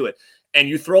Steelers to do it. And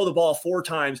you throw the ball 4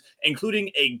 times,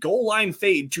 including a goal line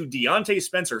fade to Deontay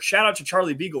Spencer. Shout out to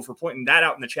Charlie Beagle for pointing that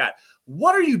out in the chat.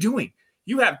 What are you doing?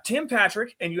 You have Tim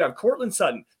Patrick and you have Cortland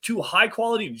Sutton, 2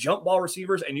 high-quality jump ball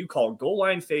receivers, and you call goal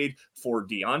line fade for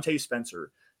Deontay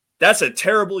Spencer. That's a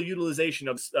terrible utilization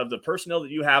of the personnel that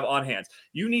you have on hands.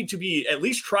 You need to be at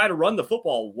least try to run the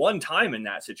football 1 time in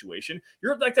that situation.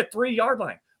 You're at like the 3-yard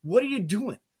line. What are you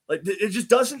doing? Like, it just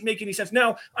doesn't make any sense.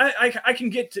 Now, I can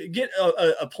get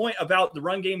a point about the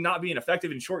run game not being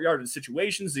effective in short yardage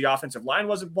situations. The offensive line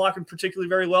wasn't blocking particularly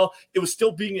very well. It was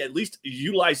still being at least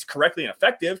utilized correctly and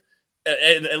effective,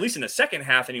 at least in the second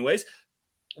half anyways.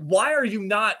 Why are you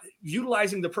not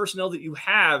utilizing the personnel that you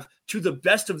have to the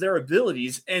best of their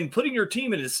abilities and putting your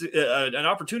team in an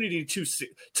opportunity to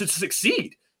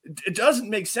succeed? It doesn't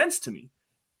make sense to me.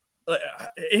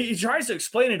 He tries to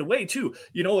explain it away too.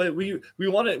 You know, we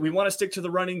want to stick to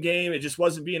the running game. It just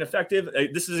wasn't being effective.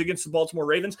 This is against the Baltimore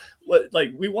Ravens.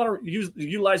 Like, we want to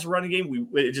utilize the running game.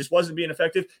 It just wasn't being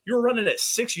effective. You were running at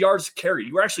 6 yards carry.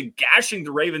 You were actually gashing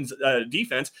the Ravens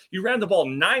defense. You ran the ball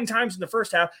 9 times in the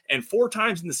first half and 4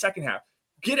 times in the second half.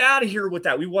 Get out of here with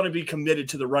that. We want to be committed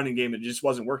to the running game. It just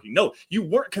wasn't working. No, you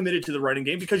weren't committed to the running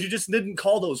game because you just didn't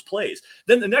call those plays.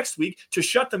 Then the next week, to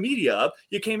shut the media up,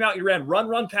 you came out, you ran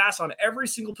run, pass on every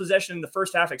single possession in the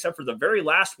first half except for the very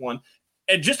last one.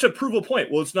 And just to prove a point,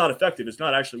 well, it's not effective. It's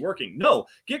not actually working. No,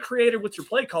 get creative with your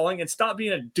play calling and stop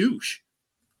being a douche.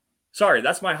 Sorry,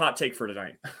 that's my hot take for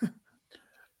tonight.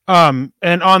 And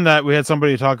on that, we had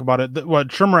somebody talk about it. What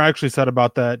Shurmur actually said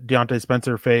about that Deontay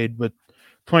Spencer fade with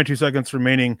 22 seconds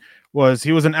remaining was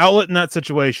he was an outlet in that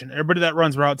situation. Everybody that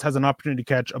runs routes has an opportunity to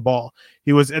catch a ball.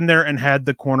 He was in there and had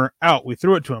the corner out. We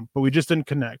threw it to him, but we just didn't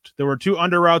connect. There were 2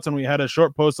 under routes and we had a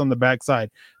short post on the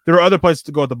backside. There were other places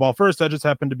to go with the ball first. That just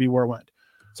happened to be where it went.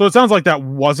 So it sounds like that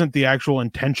wasn't the actual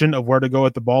intention of where to go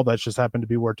with the ball. That just happened to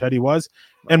be where Teddy was.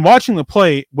 And watching the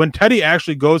play, when Teddy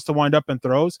actually goes to wind up and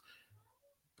throws,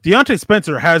 Deontay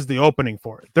Spencer has the opening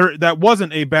for it. That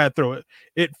wasn't a bad throw.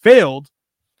 It failed,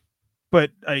 but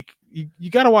like you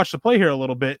got to watch the play here a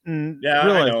little bit and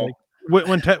realize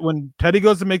like, when Teddy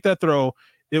goes to make that throw,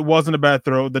 it wasn't a bad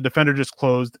throw. The defender just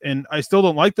closed, and I still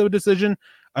don't like the decision.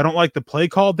 I don't like the play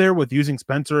call there with using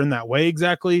Spencer in that way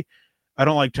exactly. I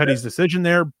don't like Teddy's decision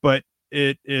there, but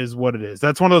it is what it is.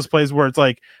 That's one of those plays where it's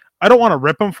like I don't want to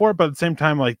rip him for it, but at the same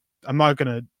time, like I'm not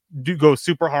gonna go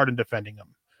super hard in defending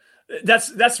him.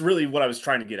 That's really what I was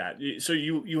trying to get at. So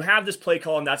you have this play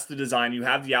call, and that's the design. You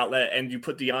have the outlet, and you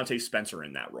put Deontay Spencer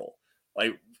in that role.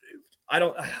 Like, I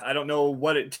don't know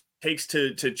what it takes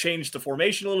to change the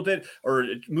formation a little bit or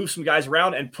move some guys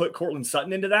around and put Cortland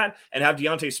Sutton into that and have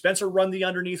Deontay Spencer run the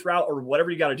underneath route or whatever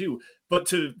you got to do. But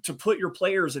to put your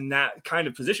players in that kind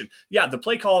of position, yeah, the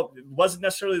play call wasn't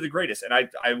necessarily the greatest, and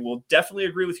I will definitely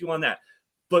agree with you on that.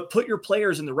 But put your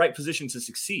players in the right position to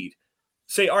succeed.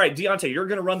 Say, all right, Deontay, you're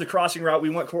going to run the crossing route. We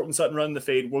want Cortland Sutton running the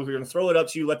fade. We're going to throw it up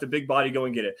to you. Let the big body go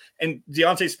and get it. And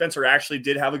Deontay Spencer actually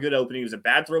did have a good opening. It was a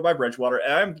bad throw by Bridgewater.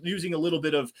 And I'm using a little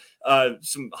bit of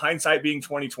some hindsight being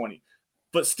 20/20.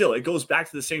 But still, it goes back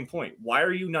to the same point. Why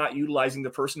are you not utilizing the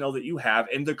personnel that you have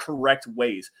in the correct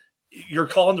ways? You're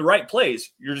calling the right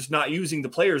plays. You're just not using the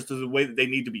players to the way that they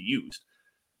need to be used.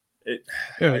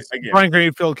 Brian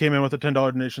Greenfield came in with a $10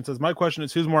 donation. Says, my question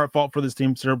is, who's more at fault for this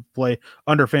team's play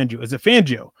under Fangio? Is it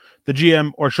Fangio, the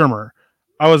GM, or Shurmur?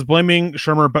 I was blaming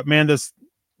Shurmur, but man,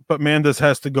 this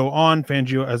has to go on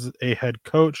Fangio as a head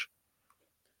coach.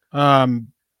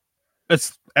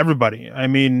 It's everybody. I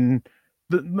mean,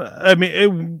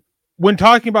 when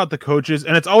talking about the coaches,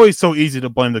 and it's always so easy to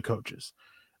blame the coaches.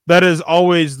 That is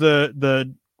always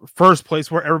the first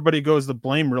place where everybody goes to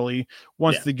blame really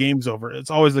once the game's over. It's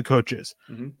always the coaches.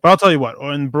 Mm-hmm. But I'll tell you what,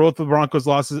 when both the Broncos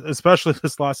losses, especially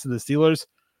this loss to the Steelers,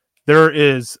 there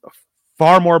is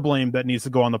far more blame that needs to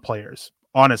go on the players.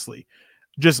 Honestly,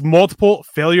 just multiple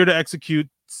failure to execute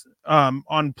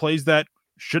on plays that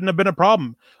shouldn't have been a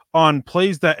problem. on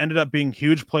plays that ended up being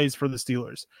huge plays for the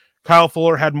Steelers. Kyle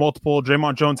Fuller had multiple.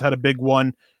 Draymond Jones had a big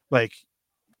one. Like,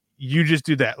 you just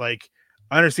do that. Like,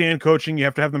 I understand coaching. You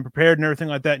have to have them prepared and everything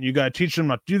like that. And you got to teach them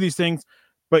not to do these things,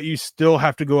 but you still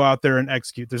have to go out there and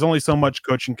execute. There's only so much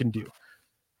coaching can do.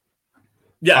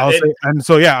 Yeah.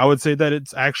 I would say that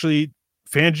it's actually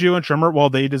Fangio and Trimmer, while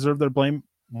they deserve their blame,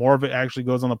 more of it actually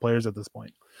goes on the players at this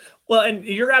point. Well, and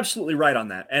you're absolutely right on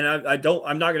that. And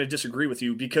I'm not going to disagree with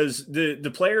you, because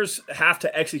the players have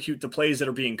to execute the plays that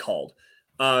are being called.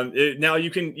 Now you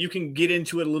can get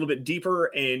into it a little bit deeper,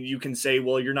 and you can say,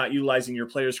 well, you're not utilizing your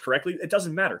players correctly. It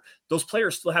doesn't matter. Those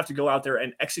players still have to go out there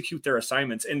and execute their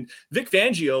assignments. And Vic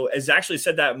Fangio has actually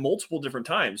said that multiple different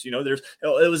times.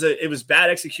 It was bad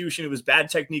execution. It was bad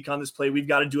technique on this play. We've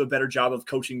got to do a better job of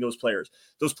coaching those players.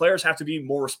 Those players have to be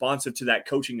more responsive to that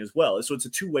coaching as well. So it's a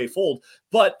two-way fold.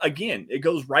 But again, it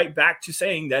goes right back to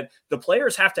saying that the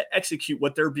players have to execute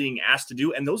what they're being asked to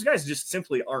do. And those guys just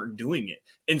simply aren't doing it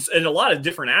in a lot of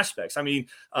different aspects. I mean,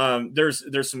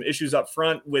 there's some issues up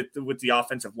front with the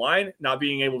offensive line not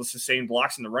being able to sustain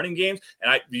blocks in the running games,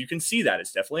 and you can see that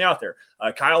it's definitely out there.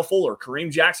 Kyle Fuller,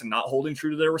 Kareem Jackson not holding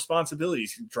true to their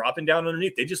responsibilities, dropping down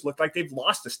underneath. They just look like they've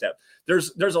lost a step.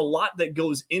 There's a lot that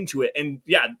goes into it, and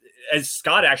yeah, as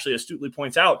Scott actually astutely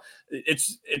points out,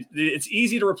 it's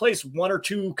easy to replace one or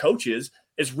two coaches.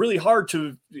 It's really hard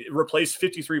to replace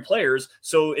 53 players,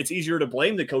 so it's easier to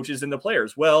blame the coaches than the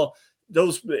players. Well,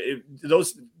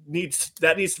 that needs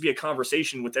to be a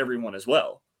conversation with everyone as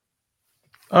well.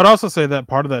 I'd also say that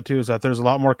part of that too is that there's a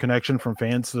lot more connection from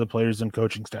fans to the players and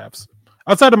coaching staffs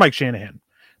outside of Mike Shanahan.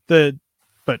 But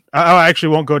I actually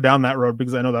won't go down that road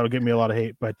because I know that'll get me a lot of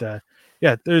hate. But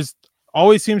yeah, there's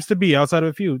always seems to be, outside of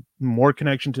a few, more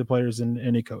connection to players than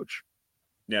any coach.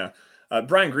 Yeah.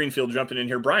 Brian Greenfield jumping in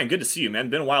here. Brian, good to see you, man.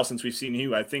 Been a while since we've seen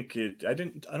you. I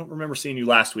don't remember seeing you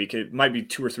last week. It might be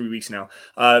 2 or 3 weeks now.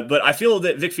 But I feel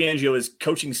that Vic Fangio is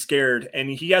coaching scared, and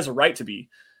he has a right to be.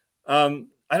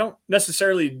 I don't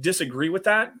necessarily disagree with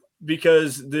that,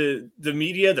 because the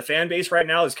media, the fan base right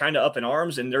now is kind of up in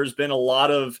arms, and there's been a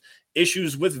lot of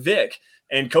issues with Vic,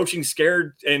 and coaching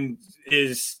scared and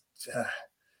is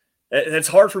it's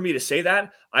hard for me to say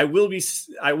that. I will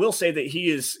say that he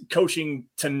is coaching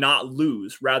to not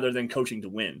lose rather than coaching to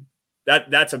win.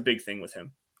 That's a big thing with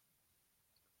him.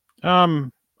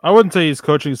 I wouldn't say he's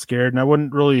coaching scared, and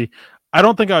I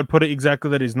don't think I would put it exactly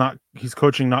that he's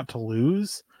coaching not to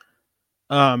lose.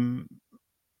 But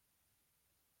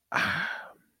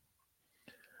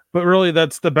really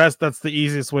that's the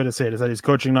easiest way to say it, is that he's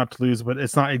coaching not to lose, but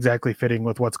it's not exactly fitting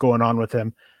with what's going on with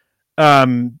him.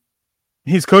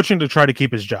 He's coaching to try to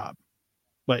keep his job.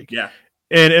 Yeah.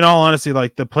 And in all honesty,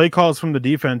 like, the play calls from the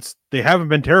defense, they haven't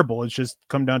been terrible. It's just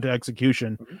come down to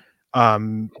execution,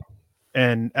 and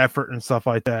effort and stuff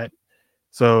like that.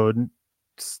 So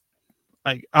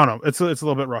I don't know. It's a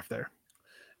little bit rough there.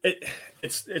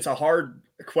 It's a hard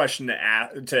question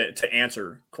to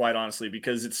answer, quite honestly,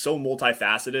 because it's so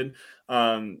multifaceted.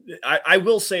 I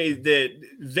will say that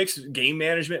Vic's game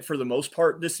management for the most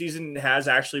part this season has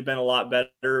actually been a lot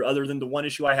better, other than the one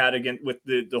issue I had again with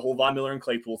the whole Von Miller and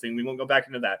Claypool thing. We won't go back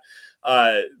into that.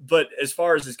 But as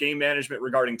far as his game management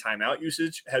regarding timeout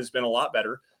usage has been a lot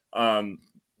better.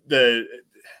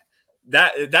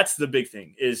 That's the big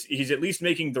thing, is he's at least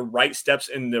making the right steps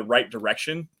in the right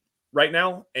direction right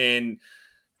now. And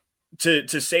to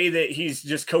say that he's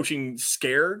just coaching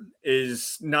scared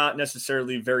is not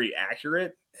necessarily very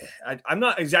accurate. I'm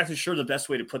not exactly sure the best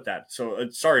way to put that. So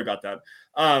sorry about that.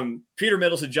 Peter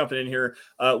Middleton jumping in here.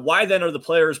 Why then are the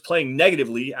players playing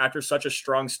negatively after such a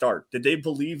strong start? Did they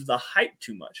believe the hype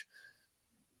too much?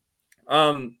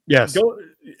 Yes.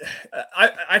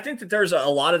 I think that there's a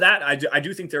lot of that. I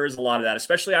do think there is a lot of that,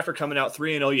 especially after coming out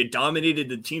 3-0. You dominated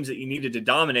the teams that you needed to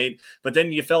dominate, but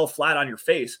then you fell flat on your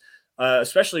face,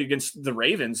 especially against the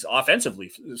Ravens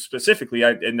offensively, specifically.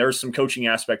 And there's some coaching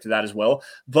aspect to that as well.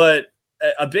 But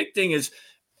a big thing is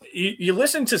you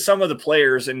listen to some of the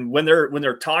players, and when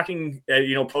they're talking,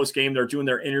 post game, they're doing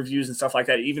their interviews and stuff like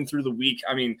that, even through the week.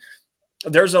 I mean,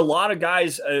 there's a lot of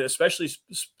guys, especially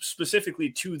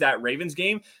specifically to that Ravens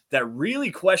game, that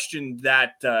really questioned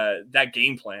that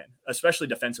game plan, especially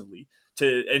defensively,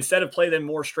 to instead of play them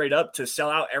more straight up, to sell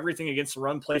out everything against the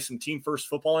run, play some team first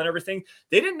football and everything.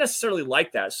 They didn't necessarily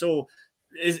like that. So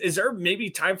is there maybe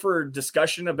time for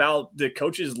discussion about the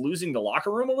coaches losing the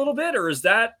locker room a little bit, or is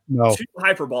that too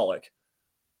hyperbolic?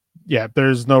 Yeah,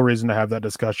 there's no reason to have that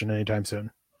discussion anytime soon.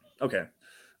 Okay.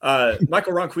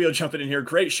 Michael Ronquillo jumping in here.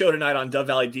 Great show tonight on Dove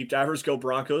Valley Deep Divers. Go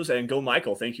Broncos and go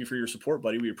Michael. Thank you for your support,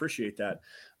 buddy. We appreciate that.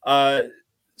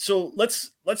 So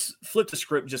let's flip the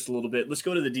script just a little bit. Let's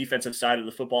go to the defensive side of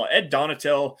the football. Ed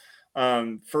Donatel,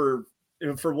 for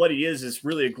what he is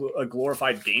really a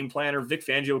glorified game planner. Vic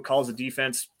Fangio calls the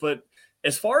defense, but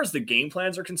as far as the game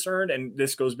plans are concerned, and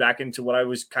this goes back into what I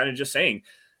was kind of just saying,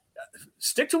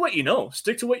 stick to what you know,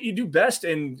 stick to what you do best,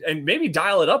 and maybe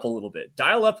dial it up a little bit.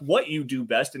 Dial up what you do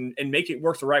best and make it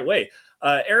work the right way.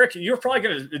 Eric, you're probably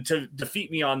going to defeat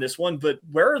me on this one, but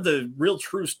where are the real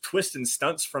true twists and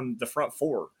stunts from the front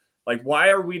four? Like, why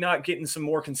are we not getting some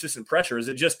more consistent pressure? Is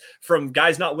it just from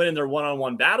guys not winning their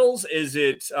one-on-one battles? Is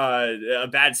it a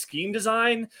bad scheme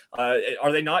design?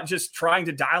 Are they not just trying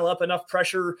to dial up enough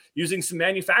pressure using some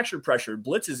manufactured pressure,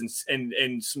 blitzes,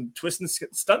 and some twist and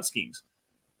stunt schemes?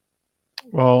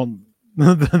 Well,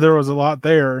 there was a lot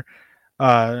there.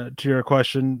 To your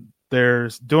question,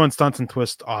 there's doing stunts and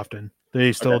twists often.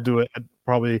 They still do it at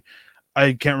probably,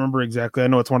 I can't remember exactly. I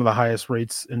know it's one of the highest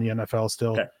rates in the NFL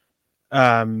still. Okay.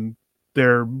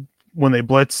 They're, when they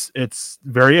blitz, it's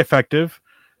very effective.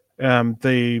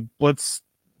 They blitz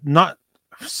not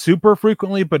super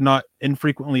frequently, but not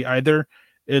infrequently either.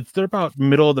 They're about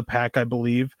middle of the pack, I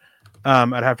believe.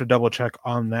 I'd have to double check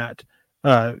on that.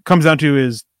 Comes down to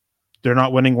is they're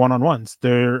not winning one-on-ones.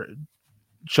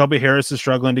 Shelby Harris is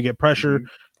struggling to get pressure. Mm-hmm.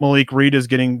 Malik Reed is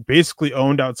getting basically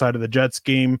owned outside of the Jets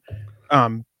game.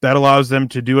 That allows them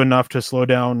to do enough to slow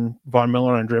down Von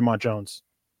Miller and Draymond Jones.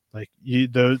 Like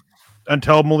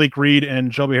until Malik Reed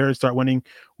and Shelby Harris start winning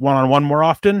one-on-one more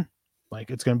often,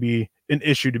 like it's going to be an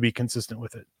issue to be consistent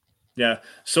with it. Yeah.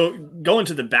 So going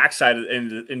to the backside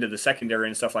into the secondary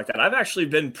and stuff like that, I've actually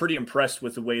been pretty impressed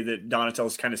with the way that Donatel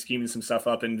is kind of scheming some stuff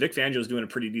up, and Vic Fangio is doing a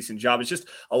pretty decent job. It's just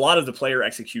a lot of the player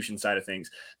execution side of things.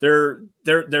 They're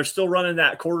still running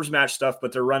that quarters match stuff,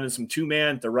 but they're running some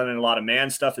 2-man. They're running a lot of man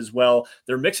stuff as well.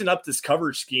 They're mixing up this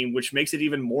coverage scheme, which makes it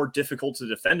even more difficult to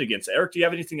defend against. Eric, do you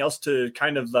have anything else to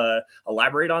kind of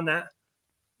elaborate on that?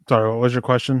 Sorry, what was your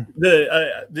question?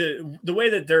 The way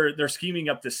that they're scheming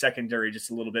up the secondary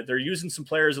just a little bit. They're using some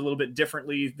players a little bit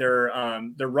differently. They're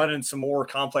running some more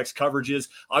complex coverages.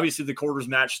 Obviously, the quarters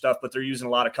match stuff, but they're using a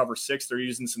lot of cover 6. They're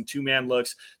using some 2-man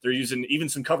looks. They're using even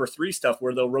some cover 3 stuff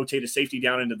where they'll rotate a safety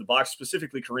down into the box,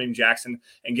 specifically Kareem Jackson,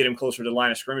 and get him closer to the line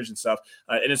of scrimmage and stuff.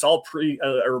 And it's all pre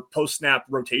or post snap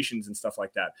rotations and stuff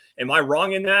like that. Am I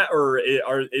wrong in that, or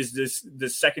is this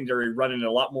secondary running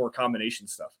a lot more combination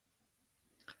stuff?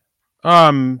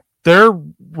 They're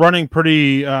running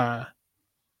a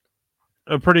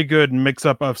pretty good mix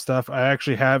up of stuff. I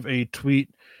actually have a tweet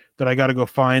that I got to go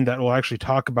find that will actually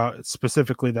talk about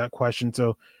specifically that question.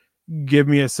 So give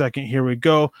me a second. Here we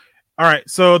go. All right.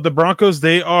 So the Broncos,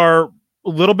 they are a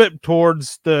little bit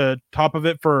towards the top of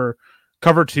it for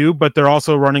cover 2, but they're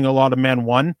also running a lot of man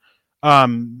 1.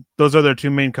 Those are their 2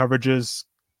 main coverages.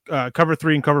 Cover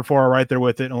 3 and cover 4 are right there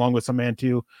with it, along with some man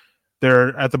 2.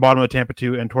 They're at the bottom of Tampa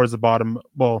 2 and towards the bottom.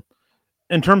 Well,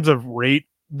 in terms of rate,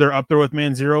 they're up there with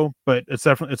man 0, but it's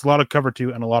a lot of cover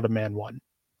 2 and a lot of man 1.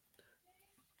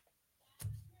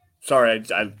 Sorry,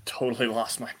 I totally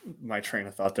lost my train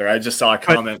of thought there. I just saw a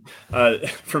comment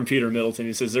from Peter Middleton.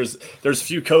 He says there's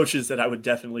few coaches that I would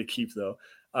definitely keep though.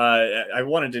 I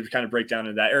wanted to kind of break down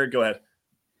into that. Eric, go ahead.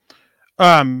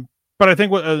 But I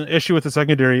think what an issue with the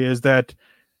secondary is that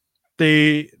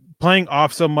they playing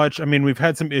off so much. I mean, we've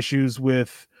had some issues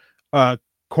with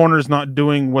corners not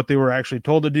doing what they were actually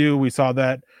told to do. We saw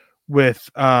that with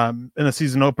in the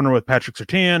season opener with Patrick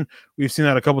Surtain. We've seen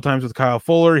that a couple times with Kyle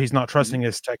Fuller. He's not trusting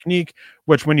his technique,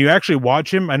 which when you actually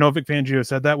watch him, I know Vic Fangio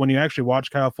said that when you actually watch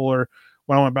Kyle Fuller,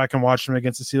 when I went back and watched him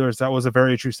against the Steelers, that was a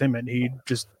very true statement. He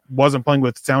just wasn't playing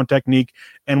with sound technique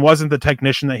and wasn't the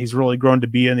technician that he's really grown to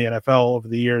be in the NFL over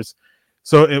the years.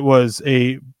 So it was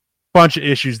a bunch of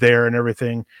issues there and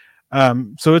everything.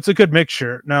 So it's a good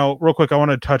mixture. Now, real quick, I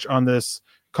want to touch on this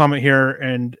comment here,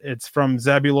 and it's from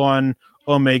Zabulon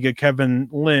Omega Kevin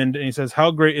Lind, and he says,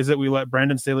 how great is it we let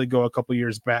Brandon Staley go a couple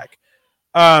years back?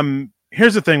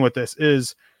 Here's the thing with this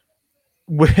is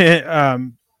it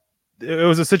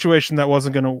was a situation that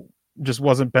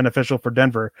wasn't beneficial for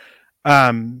Denver.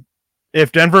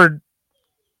 If Denver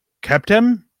kept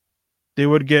him, they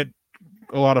would get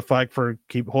a lot of flack for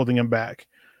keep holding him back.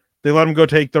 They let him go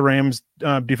take the Rams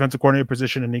defensive coordinator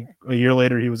position, and a year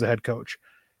later he was a head coach.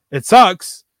 It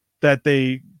sucks that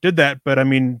they did that, but I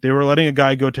mean, they were letting a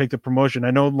guy go take the promotion.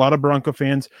 I know a lot of Bronco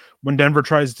fans, when Denver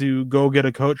tries to go get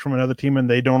a coach from another team and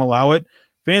they don't allow it,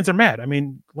 fans are mad. I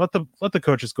mean, let the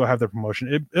coaches go have their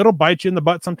promotion. It'll bite you in the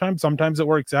butt sometimes. Sometimes it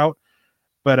works out.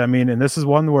 But I mean, and this is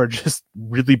one where it just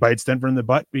really bites Denver in the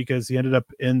butt because he ended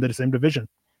up in the same division.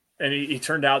 And he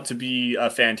turned out to be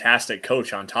a fantastic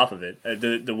coach on top of it.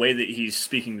 The way that he's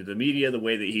speaking to the media, the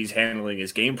way that he's handling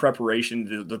his game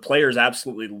preparation, the players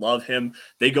absolutely love him.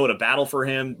 They go to battle for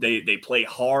him. They play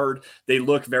hard. They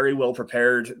look very well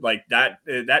prepared. Like that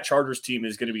Chargers team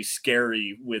is going to be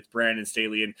scary with Brandon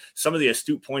Staley, and some of the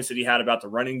astute points that he had about the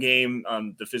running game,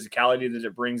 the physicality that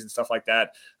it brings and stuff like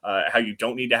that, how you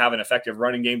don't need to have an effective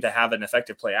running game to have an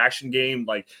effective play action game.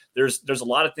 Like there's a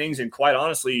lot of things, and quite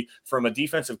honestly, from a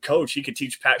defensive coach, he could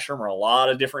teach Pat Shurmur a lot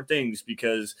of different things,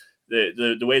 because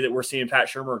the way that we're seeing Pat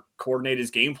Shurmur coordinate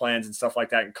his game plans and stuff like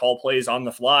that and call plays on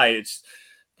the fly, it's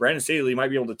Brandon Staley might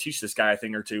be able to teach this guy a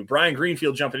thing or two. Brian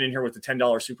Greenfield jumping in here with the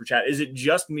 $10 super chat. Is it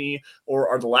just me, or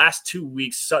are the last 2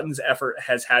 weeks Sutton's effort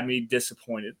has had me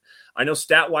disappointed? I know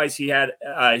stat-wise he had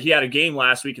a game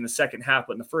last week in the second half,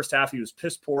 but in the first half he was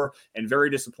piss poor and very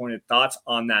disappointed. Thoughts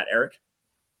on that, Eric?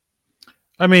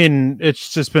 I mean,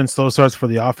 it's just been slow starts for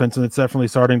the offense, and it's definitely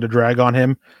starting to drag on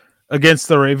him. Against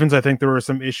the Ravens, I think there were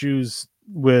some issues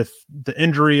with the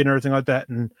injury and everything like that,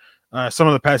 and some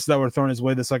of the passes that were thrown his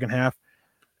way the second half.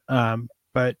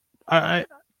 But I'm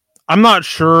not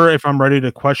sure if I'm ready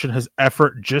to question his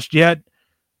effort just yet,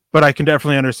 but I can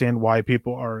definitely understand why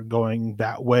people are going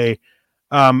that way.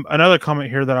 Another comment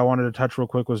here that I wanted to touch real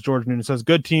quick was George Noonan says,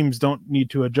 good teams don't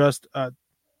need to adjust.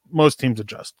 Most teams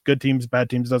adjust. Good teams, bad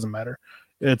teams, doesn't matter.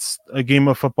 It's a game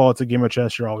of football. It's a game of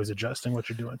chess. You're always adjusting what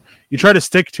you're doing. You try to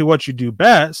stick to what you do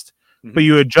best, but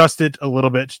you adjust it a little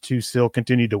bit to still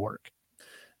continue to work.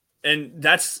 And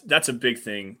that's a big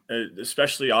thing,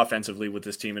 especially offensively with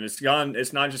this team. And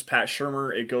it's not just Pat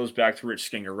Shurmur. It goes back to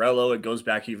Rich Scangarello. It goes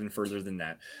back even further than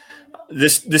that.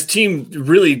 This team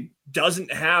really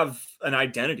doesn't have an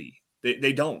identity.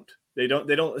 They don't. They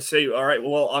don't say, all right,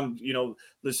 well,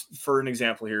 this for an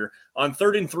example here, on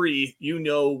 3rd and 3,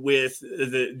 with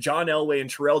the John Elway and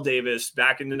Terrell Davis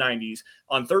back in the 90s,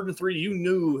 on 3rd and 3, you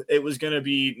knew it was going to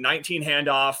be 19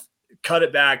 handoff, cut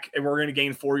it back, and we're going to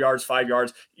gain 4 yards, 5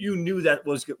 yards. You knew that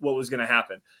was what was going to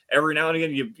happen. Every now and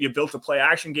again, you built a play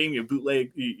action game, you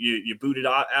bootleg, you booted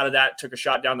out of that, took a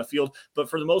shot down the field. But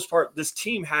for the most part, this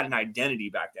team had an identity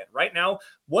back then. Right now,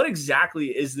 what exactly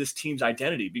is this team's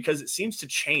identity? Because it seems to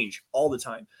change all the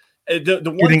time. The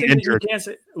one thing that you can't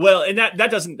say, well, and that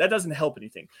doesn't help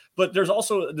anything. But there's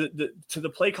also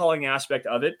the play calling aspect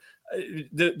of it.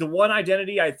 The one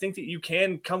identity I think that you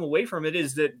can come away from it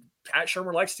is that Pat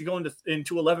Shurmur likes to go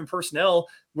into 11 personnel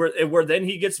where then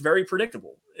he gets very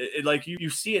predictable. Like you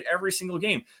see it every single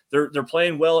game. They're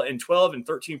playing well in 12 and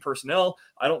 13 personnel.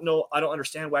 I don't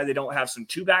understand why they don't have some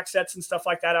 2-back sets and stuff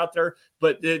like that out there,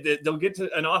 but they'll get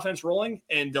to an offense rolling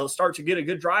and they'll start to get a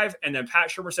good drive. And then Pat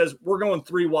Shurmur says, we're going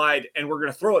 3 wide and we're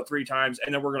going to throw it 3 times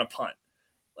and then we're going to punt.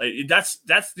 Like that's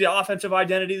the offensive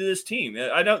identity of this team.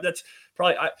 I know that's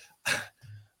probably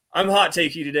I'm hot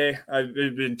takey today. I've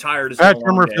been tired. Pat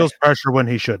Shurmur feels pressure when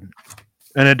he shouldn't,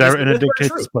 and it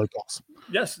dictates his play calls.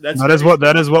 Yes,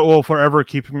 that is what will forever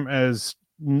keep him as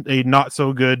a not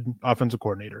so good offensive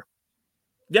coordinator.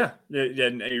 Yeah,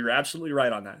 you're absolutely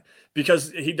right on that,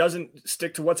 because he doesn't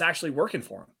stick to what's actually working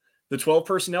for him. The 12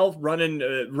 personnel running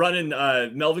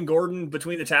Melvin Gordon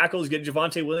between the tackles, get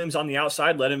Javonte Williams on the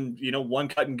outside, let him one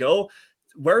cut and go.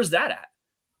 Where's that at?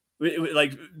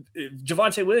 Like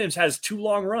Javonte Williams has 2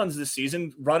 long runs this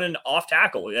season running off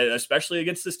tackle, especially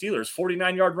against the Steelers.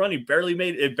 49-yard run. He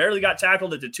barely got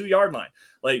tackled at the 2-yard line.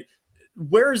 Like,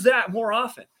 where's that more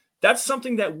often? That's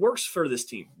something that works for this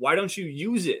team. Why don't you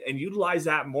use it and utilize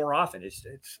that more often? It's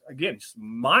again, just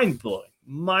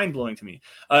mind-blowing to me.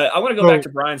 I want to go back to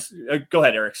Brian's. Go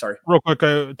ahead, Eric. Sorry. Real quick,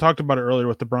 I talked about it earlier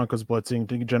with the Broncos blitzing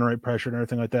to generate pressure and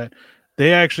everything like that.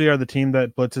 They actually are the team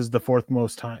that blitzes the 4th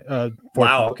most time.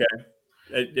 Wow. Okay.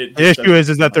 The issue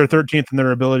is that they're 13th in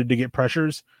their ability to get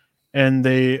pressures, and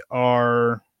they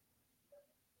are.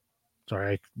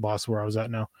 Sorry, I lost where I was at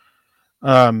now.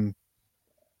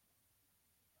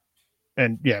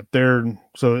 And yeah, they're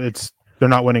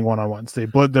not winning one-on-ones. They're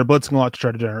blitzing a lot to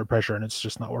try to generate pressure, and it's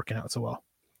just not working out so well.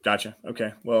 Gotcha.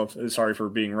 Okay. Well, sorry for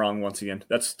being wrong once again.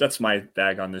 That's my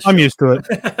bag on this. I'm used to it.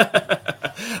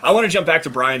 I want to jump back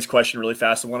to Brian's question really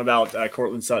fast. The one about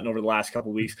Courtland Sutton over the last couple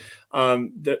of weeks.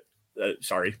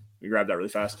 Sorry, we grabbed that really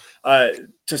fast.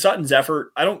 To Sutton's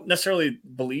effort, I don't necessarily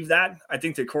believe that. I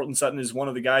think that Courtland Sutton is one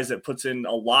of the guys that puts in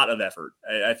a lot of effort.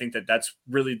 I think that's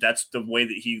the way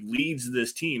that he leads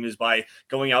this team, is by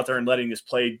going out there and letting his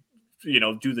play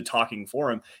do the talking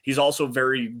for him. He's also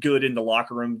very good in the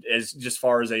locker room as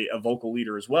far as a vocal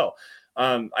leader as well.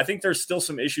 I think there's still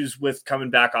some issues with coming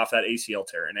back off that ACL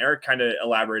tear, and Eric kind of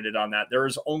elaborated on that. There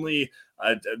was only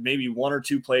maybe one or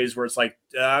two plays where it's like,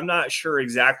 I'm not sure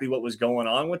exactly what was going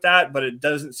on with that, but it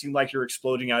doesn't seem like you're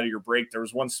exploding out of your break. There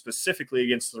was one specifically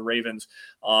against the Ravens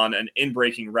on an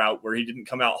in-breaking route where he didn't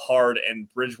come out hard,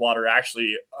 and Bridgewater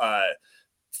actually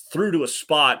threw to a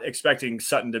spot expecting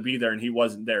Sutton to be there, and he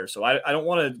wasn't there. So I don't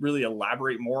want to really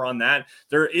elaborate more on that.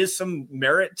 There is some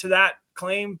merit to that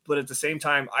claim, but at the same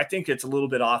time, I think it's a little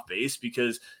bit off base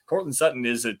because Cortland Sutton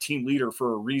is a team leader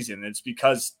for a reason. It's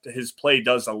because his play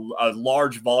does a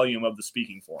large volume of the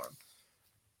speaking for him.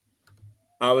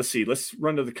 Let's see. Let's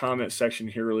run to the comment section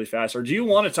here really fast. Or do you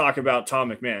want to talk about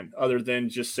Tom McMahon other than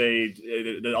just say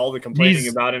that all the complaining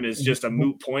about him is just a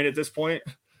moot point at this point?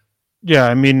 Yeah,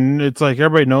 I mean, it's like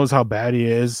everybody knows how bad he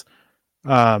is.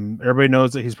 Everybody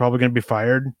knows that he's probably going to be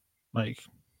fired. Like,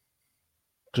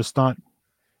 just not.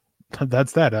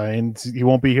 That's that. I mean, he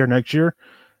won't be here next year.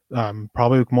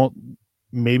 Probably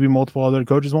maybe multiple other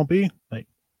coaches won't be. Like,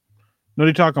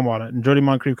 nobody talking about it. And Jody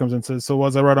Moncrief comes in and says, "So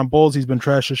was I right on Bowles? He's been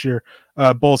trash this year."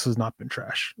 Bowles has not been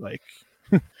trash. Like,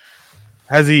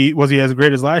 was he as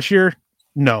great as last year?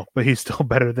 No, but he's still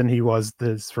better than he was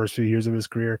his first few years of his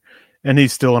career, and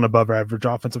he's still an above average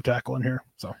offensive tackle in here.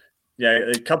 So.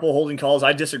 Yeah, a couple holding calls.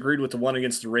 I disagreed with the one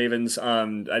against the Ravens.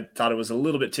 I thought it was a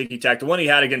little bit ticky-tack. The one he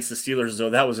had against the Steelers,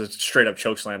 though, that was a straight-up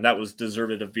choke slam. That was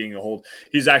deserved of being a hold.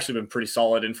 He's actually been pretty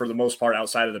solid, and for the most part,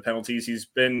 outside of the penalties, he's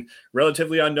been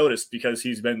relatively unnoticed because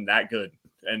he's been that good.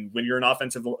 And when you're an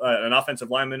offensive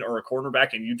lineman or a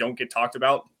cornerback and you don't get talked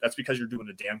about, that's because you're doing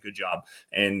a damn good job.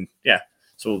 And, yeah,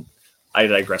 so I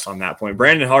digress on that point.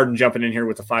 Brandon Harden jumping in here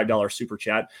with a $5 super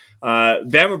chat.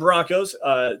 Bama Broncos,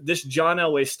 this John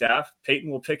Elway staff,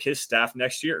 Peyton will pick his staff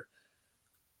next year.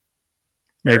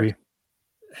 Maybe.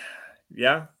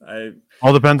 Yeah.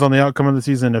 All depends on the outcome of the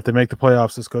season. If they make the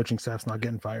playoffs, this coaching staff's not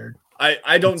getting fired.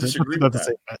 I don't disagree with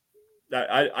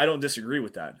that. I don't disagree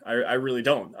with that. I really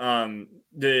don't.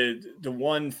 The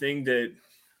one thing that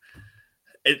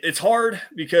it's hard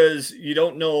because you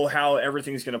don't know how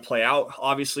everything's going to play out.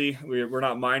 Obviously, we're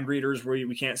not mind readers.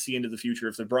 We can't see into the future.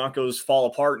 If the Broncos fall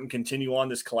apart and continue on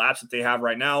this collapse that they have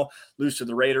right now, lose to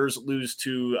the Raiders, lose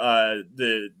to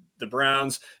the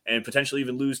Browns, and potentially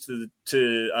even lose to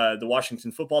the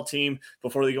Washington football team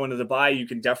before they go into the bye, you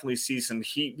can definitely see some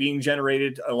heat being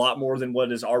generated, a lot more than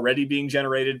what is already being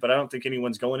generated. But I don't think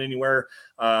anyone's going anywhere.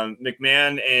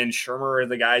 McMahon and Shermer are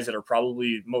the guys that are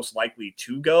probably most likely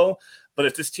to go. But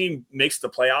if this team makes the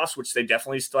playoffs, which they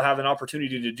definitely still have an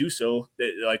opportunity to do so,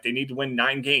 they need to win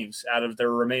 9 games out of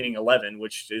their remaining 11,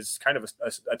 which is kind of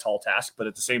a tall task, but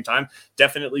at the same time,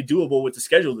 definitely doable with the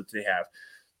schedule that they have.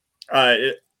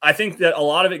 I think that a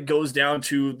lot of it goes down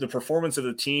to the performance of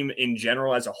the team in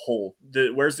general as a whole.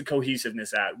 Where's the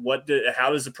cohesiveness at?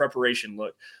 How does the preparation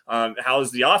look? How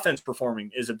is the offense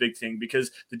performing is a big thing because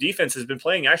the defense has been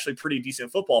playing actually pretty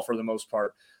decent football for the most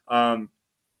part.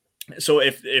 So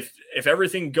if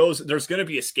everything goes, there's going to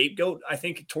be a scapegoat. I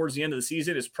think towards the end of the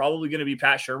season is probably going to be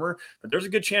Pat Shermer, but there's a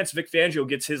good chance Vic Fangio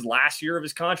gets his last year of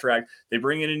his contract. They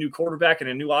bring in a new quarterback and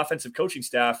a new offensive coaching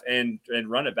staff and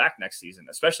run it back next season,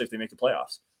 especially if they make the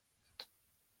playoffs.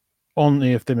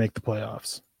 Only if they make the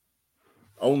playoffs.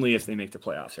 Only if they make the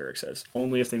playoffs, Eric says.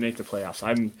 Only if they make the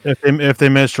playoffs. If they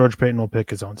miss, George Payton will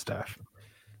pick his own staff.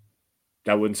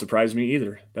 That wouldn't surprise me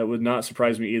either. That would not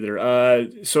surprise me either.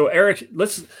 So, Eric,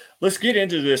 let's get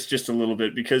into this just a little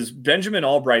bit because Benjamin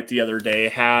Albright the other day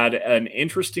had an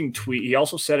interesting tweet. He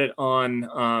also said it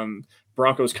on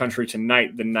Broncos Country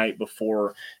Tonight the night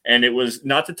before, and it was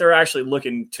not that they're actually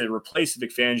looking to replace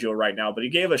Vic Fangio right now, but he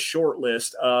gave a short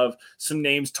list of some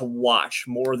names to watch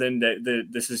more than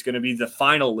this is going to be the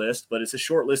final list, but it's a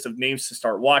short list of names to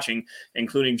start watching,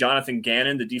 including Jonathan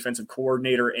Gannon, the defensive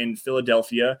coordinator in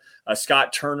Philadelphia,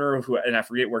 Scott Turner, and I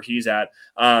forget where he's at.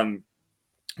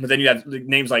 But then you have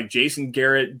names like Jason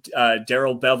Garrett,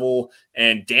 Darrell Bevel,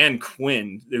 and Dan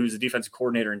Quinn, who's the defensive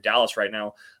coordinator in Dallas right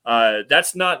now.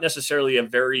 That's not necessarily a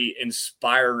very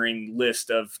inspiring list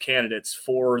of candidates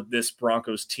for this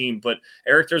Broncos team. But,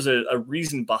 Eric, there's a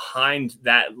reason behind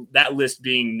that list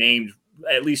being named,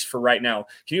 at least for right now.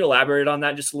 Can you elaborate on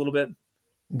that just a little bit?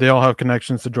 They all have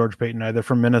connections to George Payton, either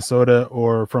from Minnesota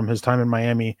or from his time in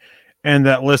Miami. And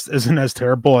that list isn't as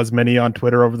terrible as many on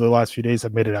Twitter over the last few days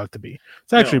have made it out to be.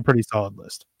 It's actually a pretty solid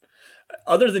list.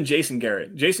 other than Jason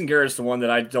Garrett is the one that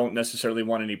I don't necessarily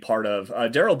want any part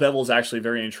of. Darrell Bevel is actually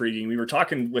very intriguing. We were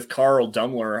talking with Carl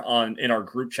Dumler in our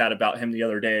group chat about him the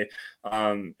other day.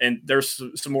 And there's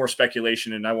some more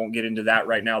speculation, and I won't get into that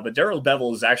right now. But Darrell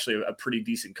Bevel is actually a pretty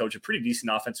decent coach, a pretty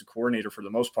decent offensive coordinator for the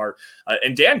most part.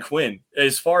 And Dan Quinn,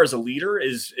 as far as a leader,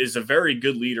 is a very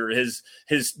good leader.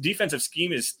 His defensive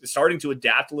scheme is starting to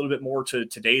adapt a little bit more to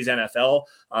today's NFL.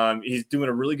 He's doing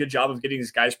a really good job of getting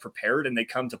his guys prepared, and they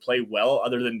come to play well.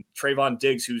 Other than Trayvon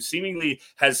Diggs, who seemingly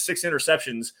has 6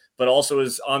 interceptions, but also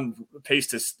is on pace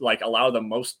to allow the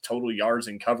most total yards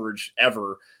in coverage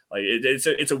ever.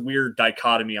 It's a weird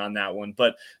dichotomy on that one,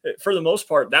 but for the most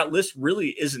part, that list really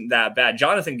isn't that bad.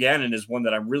 Jonathan Gannon is one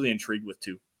that I'm really intrigued with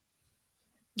too.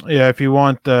 Yeah, if you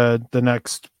want the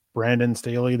next Brandon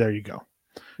Staley, there you go.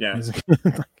 Yeah,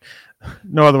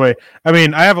 no other way. I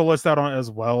mean, I have a list out on it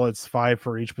as well. It's 5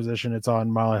 for each position. It's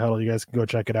on Mile Huddle. You guys can go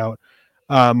check it out.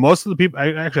 Most of the people,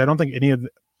 I don't think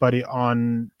anybody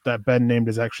on that Ben named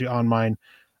is actually on mine.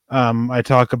 I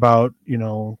talk about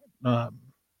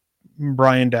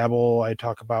Brian Dabble. I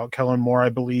talk about Kellen Moore, I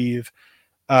believe.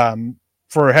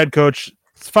 For a head coach,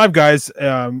 it's 5 guys.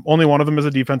 Only one of them is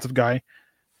a defensive guy.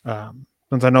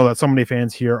 Since I know that so many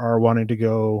fans here are wanting to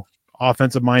go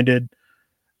offensive minded.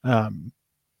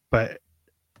 But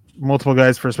multiple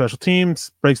guys for special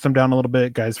teams, breaks them down a little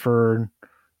bit. Guys for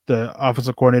the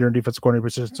offensive coordinator and defensive coordinator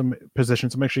position.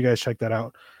 So make sure you guys check that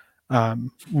out.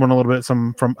 Learn a little bit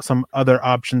from some other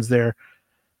options there.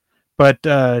 But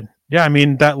yeah, I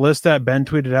mean, that list that Ben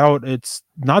tweeted out, it's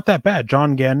not that bad.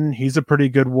 John Gannon, he's a pretty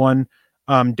good one.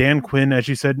 Dan Quinn, as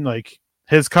you said,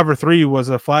 his cover 3 was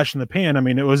a flash in the pan. I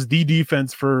mean, it was the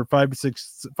defense for 5,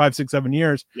 6, 7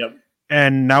 years. Yep.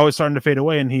 And now it's starting to fade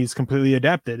away, and he's completely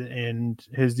adapted, and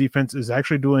his defense is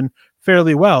actually doing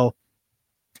fairly well.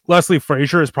 Leslie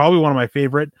Frazier is probably one of my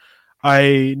favorite.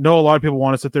 I know a lot of people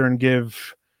want to sit there and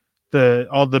give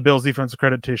all the Bills defensive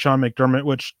credit to Sean McDermott,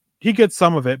 which he gets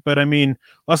some of it, but I mean,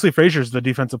 Leslie Frazier is the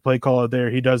defensive play caller there.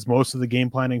 He does most of the game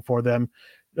planning for them.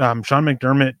 Sean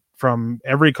McDermott, from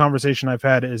every conversation I've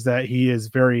had, is that he is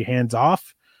very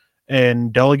hands-off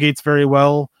and delegates very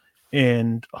well.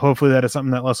 And hopefully that is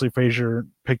something that Leslie Frazier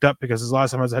picked up, because his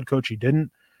last time as head coach, he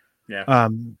didn't. Yeah.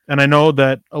 And I know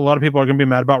that a lot of people are going to be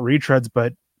mad about retreads,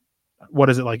 but what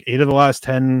is it, 8 of the last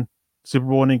 10 Super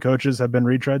Bowl winning coaches have been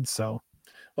retreads? So,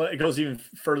 well, it goes even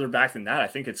further back than that. I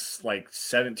think it's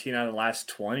 17 out of the last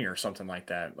 20 or something like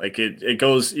that. It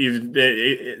goes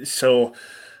even so.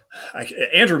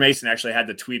 Andrew Mason actually had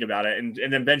the tweet about it,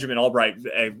 and then Benjamin Albright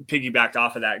piggybacked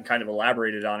off of that and kind of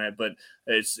elaborated on it. But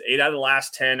it's 8 out of the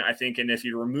last 10, I think. And if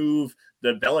you remove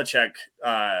the Belichick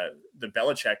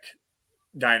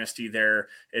dynasty, there,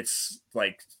 it's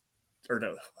or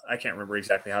no, I can't remember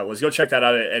exactly how it was. Go check that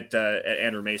out at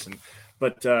Andrew Mason.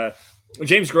 But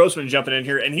James Grossman jumping in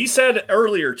here, and he said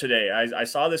earlier today, I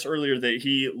saw this earlier, that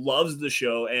he loves the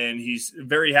show and he's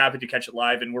very happy to catch it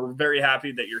live, and we're very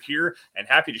happy that you're here and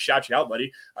happy to shout you out,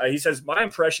 buddy. He says, my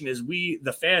impression is we,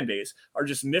 the fan base, are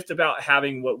just miffed about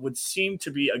having what would seem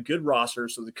to be a good roster,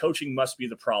 so the coaching must be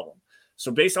the problem.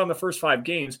 So based on the first 5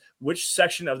 games, which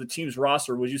section of the team's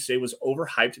roster would you say was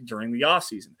overhyped during the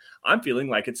offseason? I'm feeling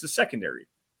like it's the secondary.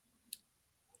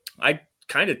 I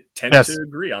kind of tend to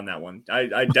agree on that one.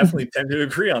 I definitely tend to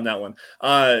agree on that one.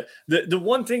 The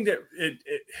one thing that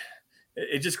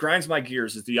it just grinds my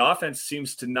gears is the offense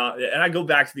seems to not, and I go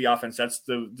back to the offense. That's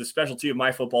the specialty of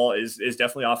my football is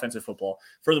definitely offensive football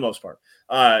for the most part.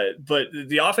 But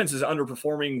the offense is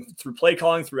underperforming through play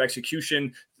calling, through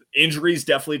execution. Injuries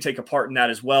definitely take a part in that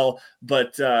as well,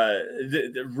 but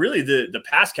really the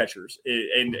pass catchers,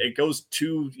 and it goes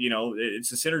to,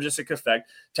 it's a synergistic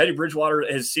effect. Teddy Bridgewater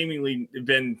has seemingly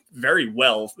been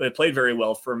played very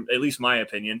well, from at least my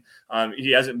opinion.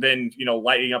 He hasn't been,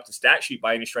 lighting up the stat sheet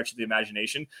by any stretch of the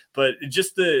imagination, but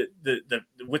just the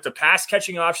with the pass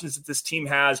catching options that this team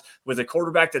has, with a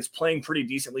quarterback that's playing pretty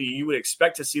decently, you would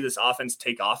expect to see this offense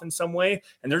take off in some way,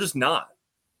 and they're just not.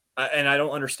 And I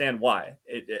don't understand why.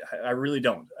 I really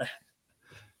don't.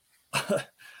 I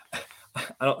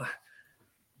don't.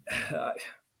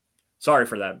 Sorry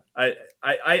for that.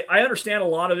 I understand a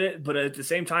lot of it, but at the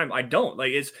same time, I don't.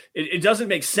 It doesn't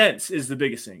make sense is the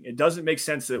biggest thing. It doesn't make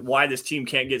sense that why this team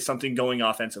can't get something going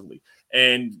offensively,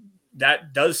 and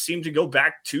that does seem to go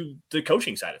back to the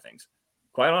coaching side of things.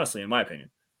 Quite honestly, in my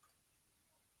opinion.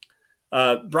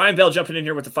 Brian Bell jumping in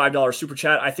here with the $5 super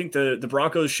chat. I think the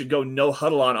Broncos should go no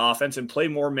huddle on offense and play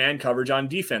more man coverage on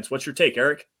defense. What's your take,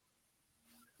 Eric?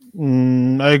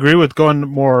 I agree with going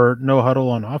more no huddle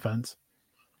on offense.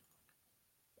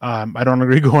 I don't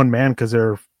agree going man, because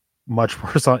they're much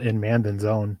worse in man than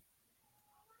zone.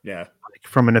 Yeah.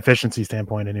 like from an efficiency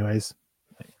standpoint, anyways.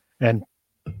 And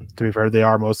to be fair, they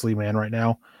are mostly man right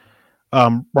now,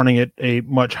 running it a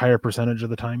much higher percentage of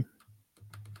the time.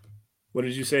 What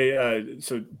did you say?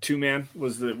 So 2-man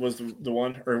was the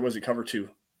one, or was it cover 2?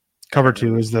 Cover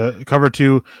 2 is the cover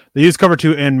 2. They use cover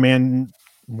 2 and man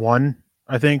 1,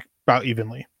 I think, about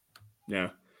evenly. Yeah.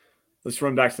 Let's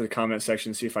run back to the comment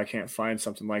section, see if I can't find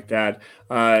something like that.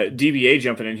 DBA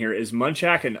jumping in here. Is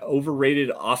Munchak an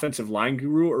overrated offensive line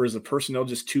guru, or is the personnel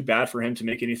just too bad for him to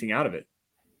make anything out of it?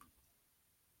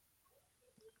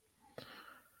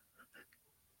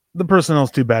 The personnel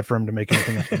is too bad for him to make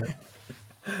anything out of it.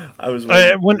 I was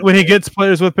when he gets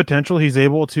players with potential, he's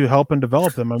able to help and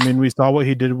develop them. I mean, we saw what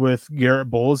he did with Garrett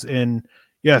Bowles, and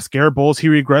yes, Garrett Bowles, he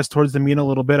regressed towards the mean a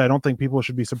little bit. I don't think people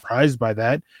should be surprised by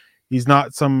that. He's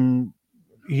not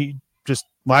he just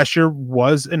last year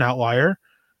was an outlier,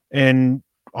 and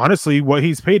honestly, what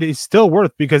he's paid is still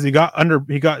worth, because he got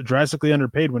drastically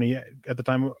underpaid when at the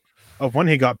time of when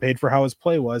he got paid for how his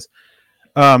play was.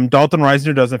 Dalton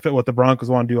Reisner doesn't fit what the Broncos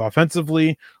want to do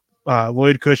offensively.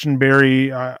 Lloyd Cushenberry,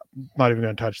 not even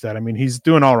going to touch that. I mean, he's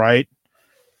doing all right.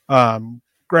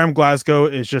 Graham Glasgow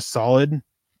is just solid.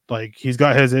 Like, he's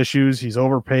got his issues. He's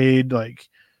overpaid. Like,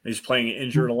 he's playing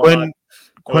injured a lot.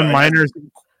 Quinn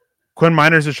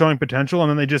Miners is showing potential, and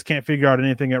then they just can't figure out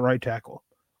anything at right tackle.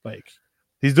 Like,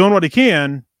 he's doing what he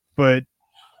can, but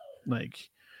like,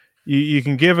 you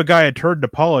can give a guy a turd to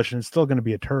polish, and it's still going to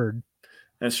be a turd.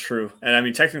 That's true. And I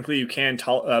mean, technically you can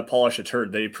polish a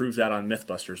turd. They proved that on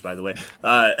Mythbusters, by the way.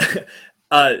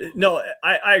 No,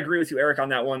 I agree with you, Eric, on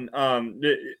that one.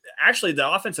 Actually,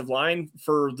 the offensive line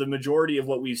for the majority of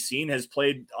what we've seen has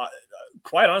played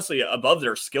quite honestly above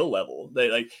their skill level.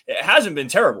 It hasn't been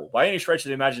terrible by any stretch of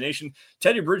the imagination.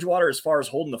 Teddy Bridgewater, as far as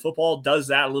holding the football, does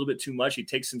that a little bit too much. He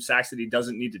takes some sacks that he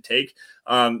doesn't need to take.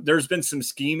 There's been some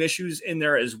scheme issues in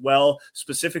there as well,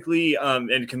 specifically,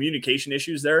 and communication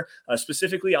issues there,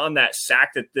 specifically on that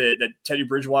sack that Teddy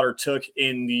Bridgewater took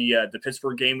in the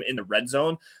Pittsburgh game in the red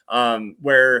zone,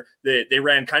 where they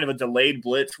ran kind of a delayed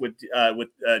blitz with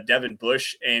Devin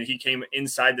Bush, and he came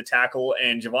inside the tackle,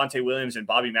 and Javonte Williams and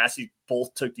Bobby Massey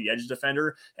both took the edge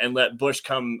defender and let Bush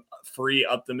come free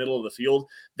up the middle of the field.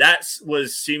 That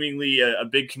was seemingly a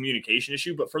big communication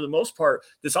issue, but for the most part,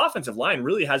 this offensive line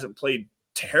really hasn't played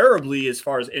terribly as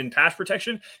far as in pass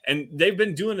protection, and they've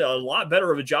been doing a lot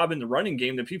better of a job in the running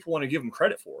game than people want to give them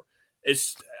credit for.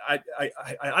 I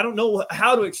don't know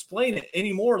how to explain it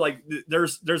anymore. Like,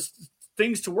 there's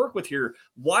things to work with here.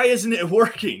 Why isn't it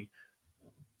working?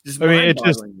 It's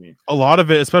just a lot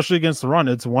of it, especially against the run.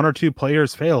 It's one or two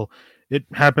players fail. It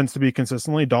happens to be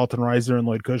consistently Dalton Reisner and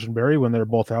Lloyd Cushenberry when they're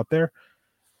both out there.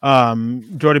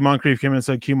 Jody Moncrief came in and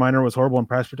said Q Minor was horrible in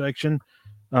pass protection.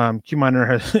 Q Minor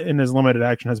has, in his limited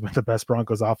action, has been the best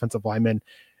Broncos offensive lineman,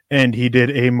 and he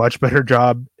did a much better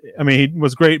job. I mean, he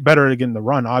was better against the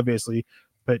run, obviously,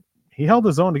 but he held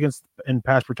his own in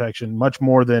pass protection much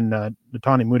more than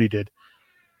Netani Moody did.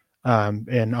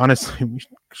 And honestly, we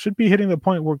should be hitting the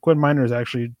point where Quinn Minor is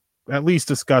actually at least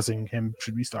discussing him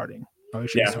should be starting. BG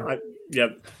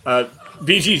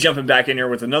jumping back in here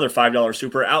with another $5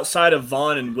 super. Outside of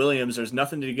Vaughn and Williams, there's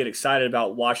nothing to get excited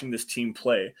about watching this team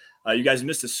play. You guys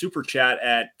missed a super chat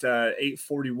at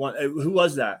 8:41. Who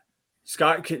was that?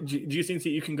 Scott, do you think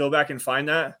that you can go back and find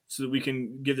that so that we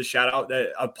can give the shout out?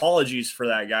 Apologies for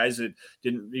that, guys. It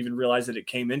didn't even realize that it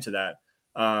came into that.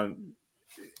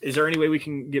 Is there any way we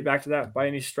can get back to that by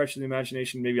any stretch of the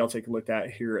imagination? Maybe I'll take a look at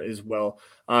that here as well.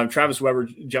 Travis Weber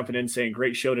jumping in saying,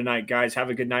 great show tonight, guys. Have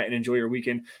a good night and enjoy your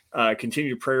weekend.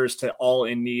 Continued prayers to all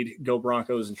in need. Go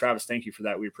Broncos. And Travis, thank you for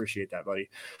that. We appreciate that, buddy.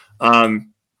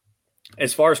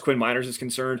 As far as Quinn Miners is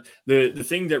concerned, the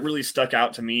thing that really stuck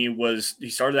out to me was he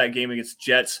started that game against the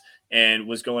Jets and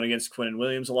was going against Quinn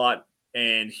Williams a lot.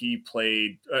 And he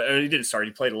played. He didn't start.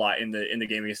 He played a lot in the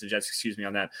game against the Jets. Excuse me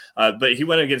on that. But he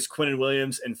went against Quinnen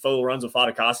Williams and Fo Lorenzo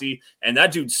Fatukasi, and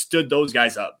that dude stood those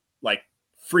guys up like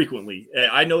frequently.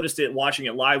 I noticed it watching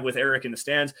it live with Eric in the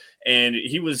stands, and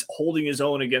he was holding his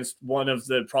own against one of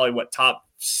the probably top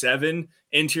 7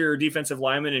 interior defensive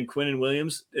linemen in Quinnen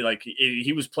Williams. Like,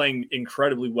 he was playing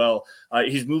incredibly well.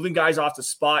 He's moving guys off the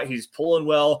spot. He's pulling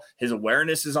well. His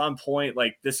awareness is on point.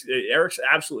 Like this, Eric's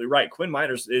absolutely right. Quinn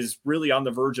Miners is really on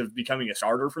the verge of becoming a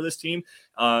starter for this team.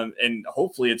 And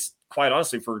hopefully it's quite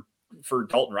honestly for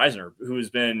Dalton Reisner, who has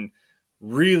been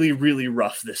really, really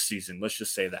rough this season. Let's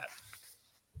just say that.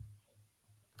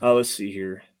 Let's see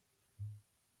here.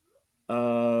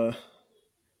 I'm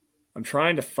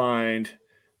trying to find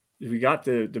we got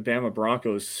the Bama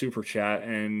Broncos super chat,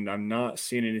 and I'm not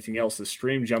seeing anything else. The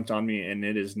stream jumped on me, and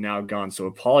it is now gone. So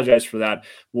apologize for that.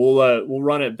 We'll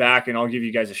run it back, and I'll give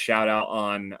you guys a shout out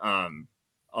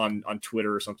on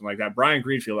Twitter or something like that. Brian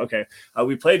Greenfield. Okay.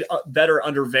 We played better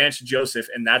under Vance Joseph,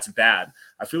 and that's bad.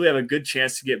 I feel we have a good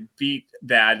chance to get beat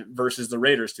bad versus the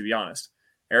Raiders, to be honest.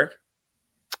 Eric?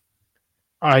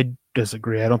 I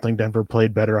disagree. I don't think Denver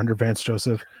played better under Vance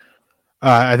Joseph.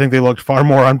 I think they looked far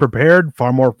more unprepared,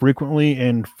 far more frequently,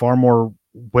 and far more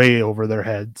way over their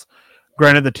heads.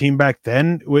 Granted, the team back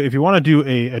then, if you want to do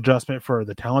a adjustment for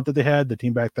the talent that they had, the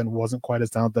team back then wasn't quite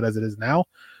as talented as it is now.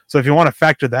 So if you want to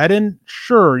factor that in,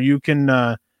 sure, you can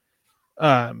go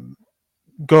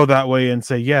that way and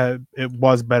say, yeah, it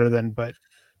was better than, but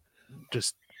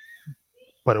it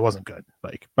wasn't good.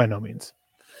 Like, by no means.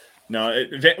 No,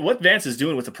 what Vance is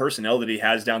doing with the personnel that he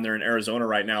has down there in Arizona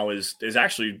right now is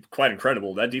actually quite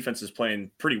incredible. That defense is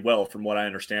playing pretty well from what I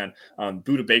understand.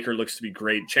 Budda Baker looks to be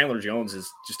great. Chandler Jones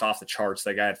is just off the charts.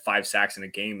 That guy had 5 sacks in a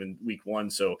game in week 1.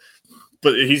 So,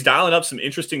 but he's dialing up some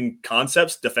interesting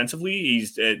concepts defensively.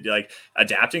 He's like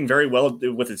adapting very well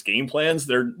with his game plans.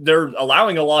 They're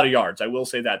allowing a lot of yards. I will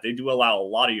say that they do allow a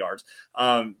lot of yards.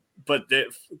 But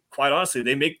quite honestly,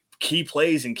 they make key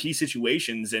plays in key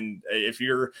situations. And if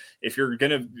you're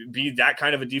going to be that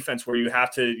kind of a defense where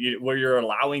where you're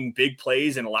allowing big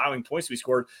plays and allowing points to be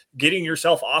scored, getting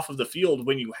yourself off of the field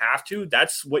when you have to,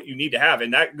 that's what you need to have.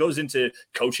 And that goes into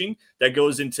coaching, that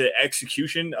goes into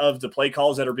execution of the play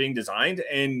calls that are being designed.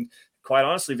 And quite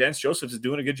honestly, Vance Joseph is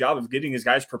doing a good job of getting his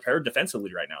guys prepared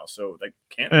defensively right now. So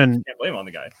can't blame on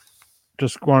the guy.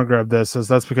 Just want to grab this. Says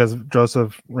that's because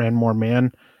Joseph ran more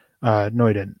man. No,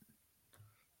 he didn't.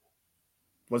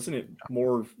 Wasn't it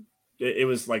more? It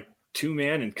was like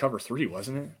 2-man and cover 3,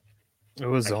 wasn't it? It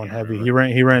was zone heavy. Remember.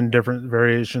 He ran different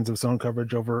variations of zone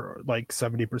coverage over like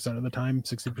 70% of the time,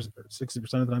 60%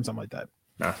 of the time, something like that.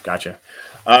 Ah, gotcha.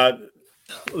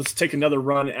 Let's take another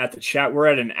run at the chat. We're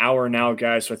at an hour now,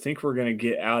 guys, so I think we're gonna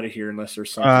get out of here unless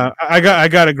there's something. I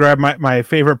got to grab my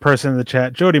favorite person in the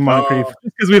chat, Jody Moncrief,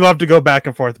 because we love to go back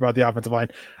and forth about the offensive line.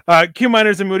 Q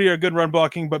Miners and Moody are good run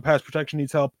blocking, but pass protection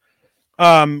needs help.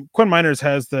 Quinn Miners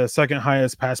has the second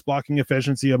highest pass blocking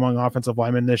efficiency among offensive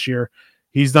linemen this year.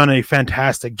 He's done a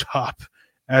fantastic job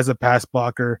as a pass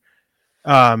blocker.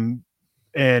 And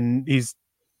he's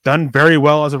done very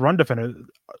well as a run defender.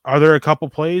 Are there a couple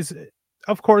plays?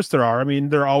 Of course there are. I mean,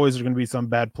 there always are going to be some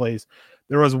bad plays.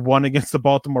 There was one against the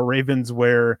Baltimore Ravens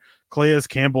where Calais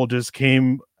Campbell just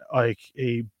came like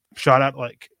a shot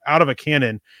out of a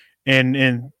cannon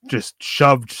and just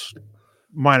shoved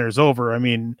Miners over. I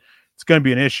mean, it's going to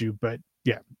be an issue, but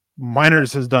yeah,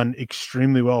 Miners has done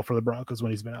extremely well for the Broncos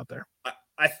when he's been out there.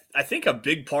 I think a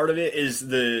big part of it is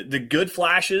the good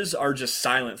flashes are just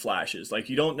silent flashes. Like,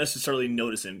 you don't necessarily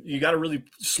notice him. You got to really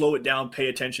slow it down, pay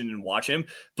attention, and watch him.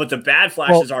 But the bad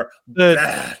flashes are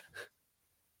bad.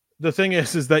 The thing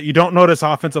is that you don't notice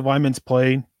offensive linemen's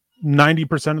play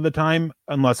 90% of the time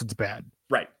unless it's bad.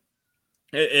 Right.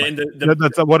 And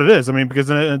that's what it is. I mean, because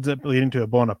then it ends up leading to a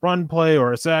blown up run play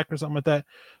or a sack or something like that.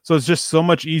 So it's just so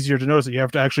much easier to notice that you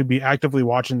have to actually be actively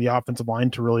watching the offensive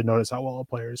line to really notice how well a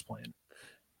player is playing.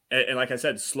 And like I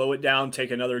said, slow it down,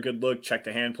 take another good look, check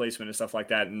the hand placement and stuff like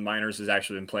that. And Miners has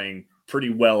actually been playing pretty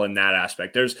well in that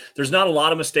aspect. There's not a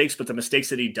lot of mistakes, but the mistakes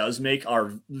that he does make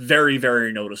are very,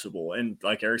 very noticeable. And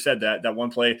like Eric said, that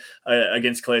one play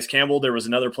against Calais Campbell, there was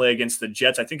another play against the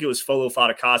Jets. I think it was Folo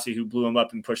Fatukasi who blew him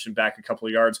up and pushed him back a couple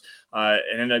of yards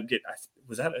and ended up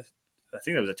I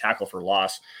think that was a tackle for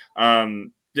loss.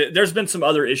 There's been some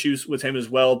other issues with him as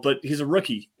well, but he's a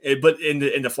rookie. But in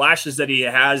the flashes that he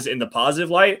has in the positive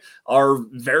light are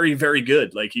very, very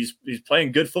good. Like, he's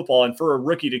playing good football, and for a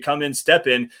rookie to come in, step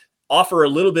in, offer a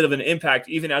little bit of an impact,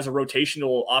 even as a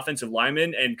rotational offensive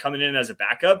lineman and coming in as a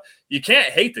backup, you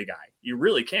can't hate the guy. You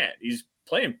really can't. He's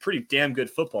playing pretty damn good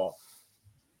football.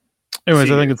 Anyways,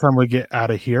 I think it's time we get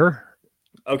out of here.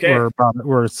 Okay,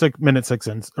 we're 6 minutes 6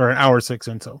 in, or an hour 6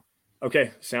 in. So.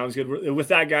 Okay, sounds good. With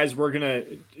that, guys, we're going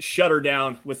to shut her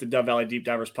down with the Dove Valley Deep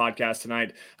Divers podcast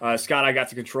tonight. Scott, I got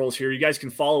the controls here. You guys can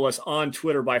follow us on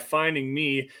Twitter by finding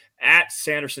me at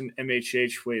Sanderson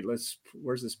MHH. Wait,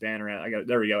 where's this banner at?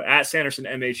 There we go. At Sanderson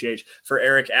MHH. For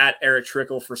Eric, at Eric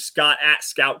Trickle. For Scott, at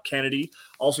Scout Kennedy.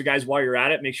 Also, guys, while you're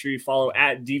at it, make sure you follow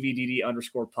at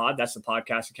DVDD_pod. That's the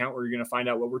podcast account where you're going to find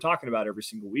out what we're talking about every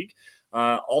single week.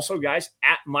 Also, guys,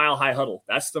 at Mile High Huddle.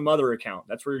 That's the mother account.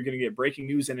 That's where you're going to get breaking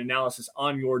news and analysis analysis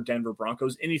on your Denver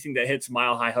Broncos. Anything that hits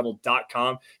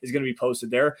milehighhuddle.com is going to be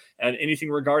posted there. And anything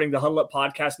regarding the Huddle Up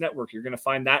Podcast Network, you're going to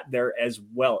find that there as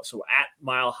well. So at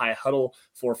Mile High Huddle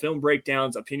for film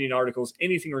breakdowns, opinion articles,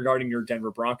 anything regarding your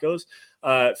Denver Broncos.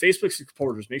 Facebook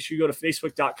supporters, make sure you go to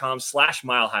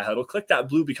facebook.com/milehighhuddle. Click that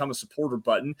blue Become a Supporter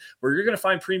button where you're going to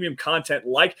find premium content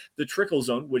like the Trickle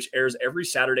Zone, which airs every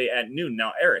Saturday at noon.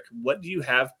 Now, Eric, what do you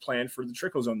have planned for the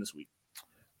Trickle Zone this week?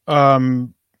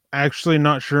 Actually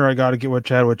not sure. I got to get with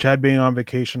Chad being on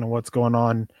vacation and what's going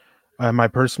on in my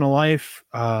personal life.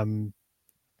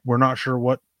 We're not sure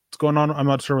what's going on. I'm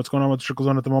not sure what's going on with the Trickle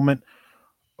Zone at the moment.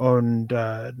 And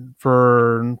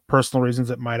for personal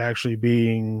reasons, it might actually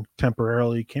being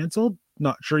temporarily canceled.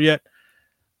 Not sure yet.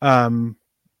 I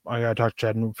gotta talk to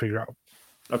Chad and we'll figure out.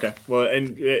 Okay. Well,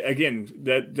 and again,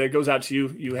 that goes out to you.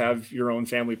 You have your own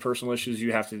family, personal issues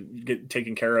you have to get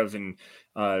taken care of, and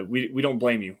we don't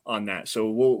blame you on that. So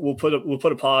we'll put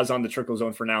a pause on the Trickle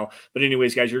Zone for now. But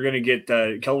anyways, guys, you're going to get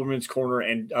Kelberman's Corner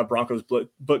and Broncos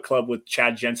Book Club with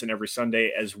Chad Jensen every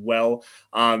Sunday as well.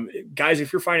 Guys,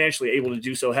 if you're financially able to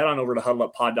do so, head on over to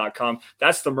huddleuppod.com.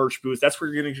 That's the merch booth. That's where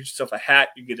you're going to get yourself a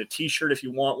hat. You get a T-shirt if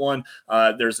you want one.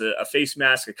 There's a face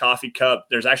mask, a coffee cup.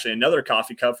 There's actually another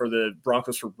coffee cup for the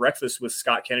Broncos for breakfast with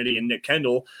Scott Kennedy and Nick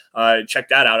Kendall. Check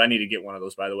that out. I need to get one of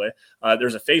those, by the way.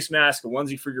 There's a face mask, a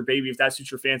onesie for your baby if that suits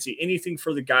your fancy. Anything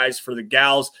for the guys, for the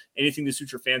gals, anything to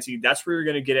suit your fancy. That's where you're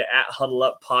going to get it at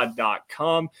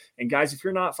huddleuppod.com. And guys, if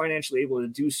you're not financially able to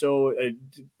do so,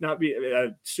 not be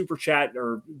a super chat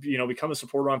or become a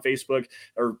supporter on Facebook,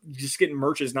 or just getting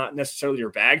merch is not necessarily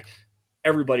your bag.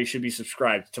 Everybody should be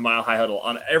subscribed to Mile High Huddle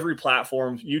on every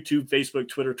platform, YouTube, Facebook,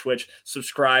 Twitter, Twitch.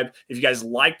 Subscribe. If you guys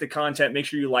like the content, make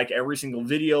sure you like every single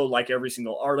video, like every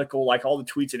single article, like all the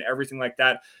tweets and everything like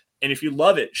that. And if you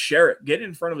love it, share it. Get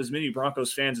in front of as many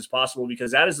Broncos fans as possible,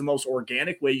 because that is the most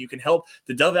organic way you can help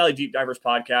the Dove Valley Deep Divers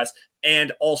podcast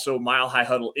and also Mile High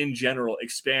Huddle in general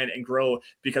expand and grow,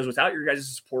 because without your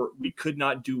guys' support, we could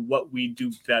not do what we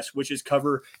do best, which is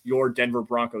cover your Denver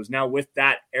Broncos. Now, with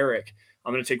that, Eric,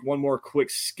 I'm going to take one more quick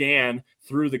scan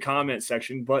through the comment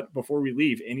section. But before we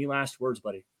leave, any last words,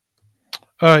 buddy?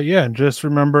 Yeah, just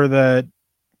remember that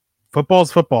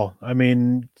football's football. I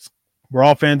mean, we're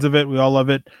all fans of it. We all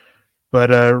love it. But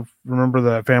remember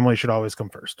that family should always come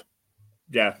first.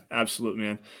 Yeah, absolutely,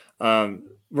 man.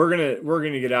 We're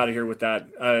gonna get out of here with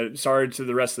that. Sorry to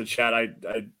the rest of the chat. I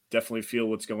definitely feel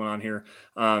what's going on here.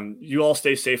 You all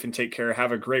stay safe and take care.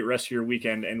 Have a great rest of your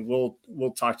weekend, and we'll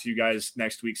talk to you guys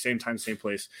next week, same time, same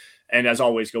place. And as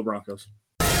always, go Broncos.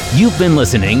 You've been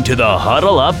listening to the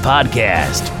Huddle Up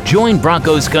Podcast. Join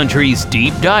Broncos Country's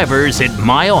deep divers at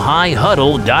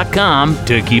milehighhuddle.com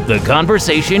to keep the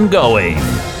conversation going.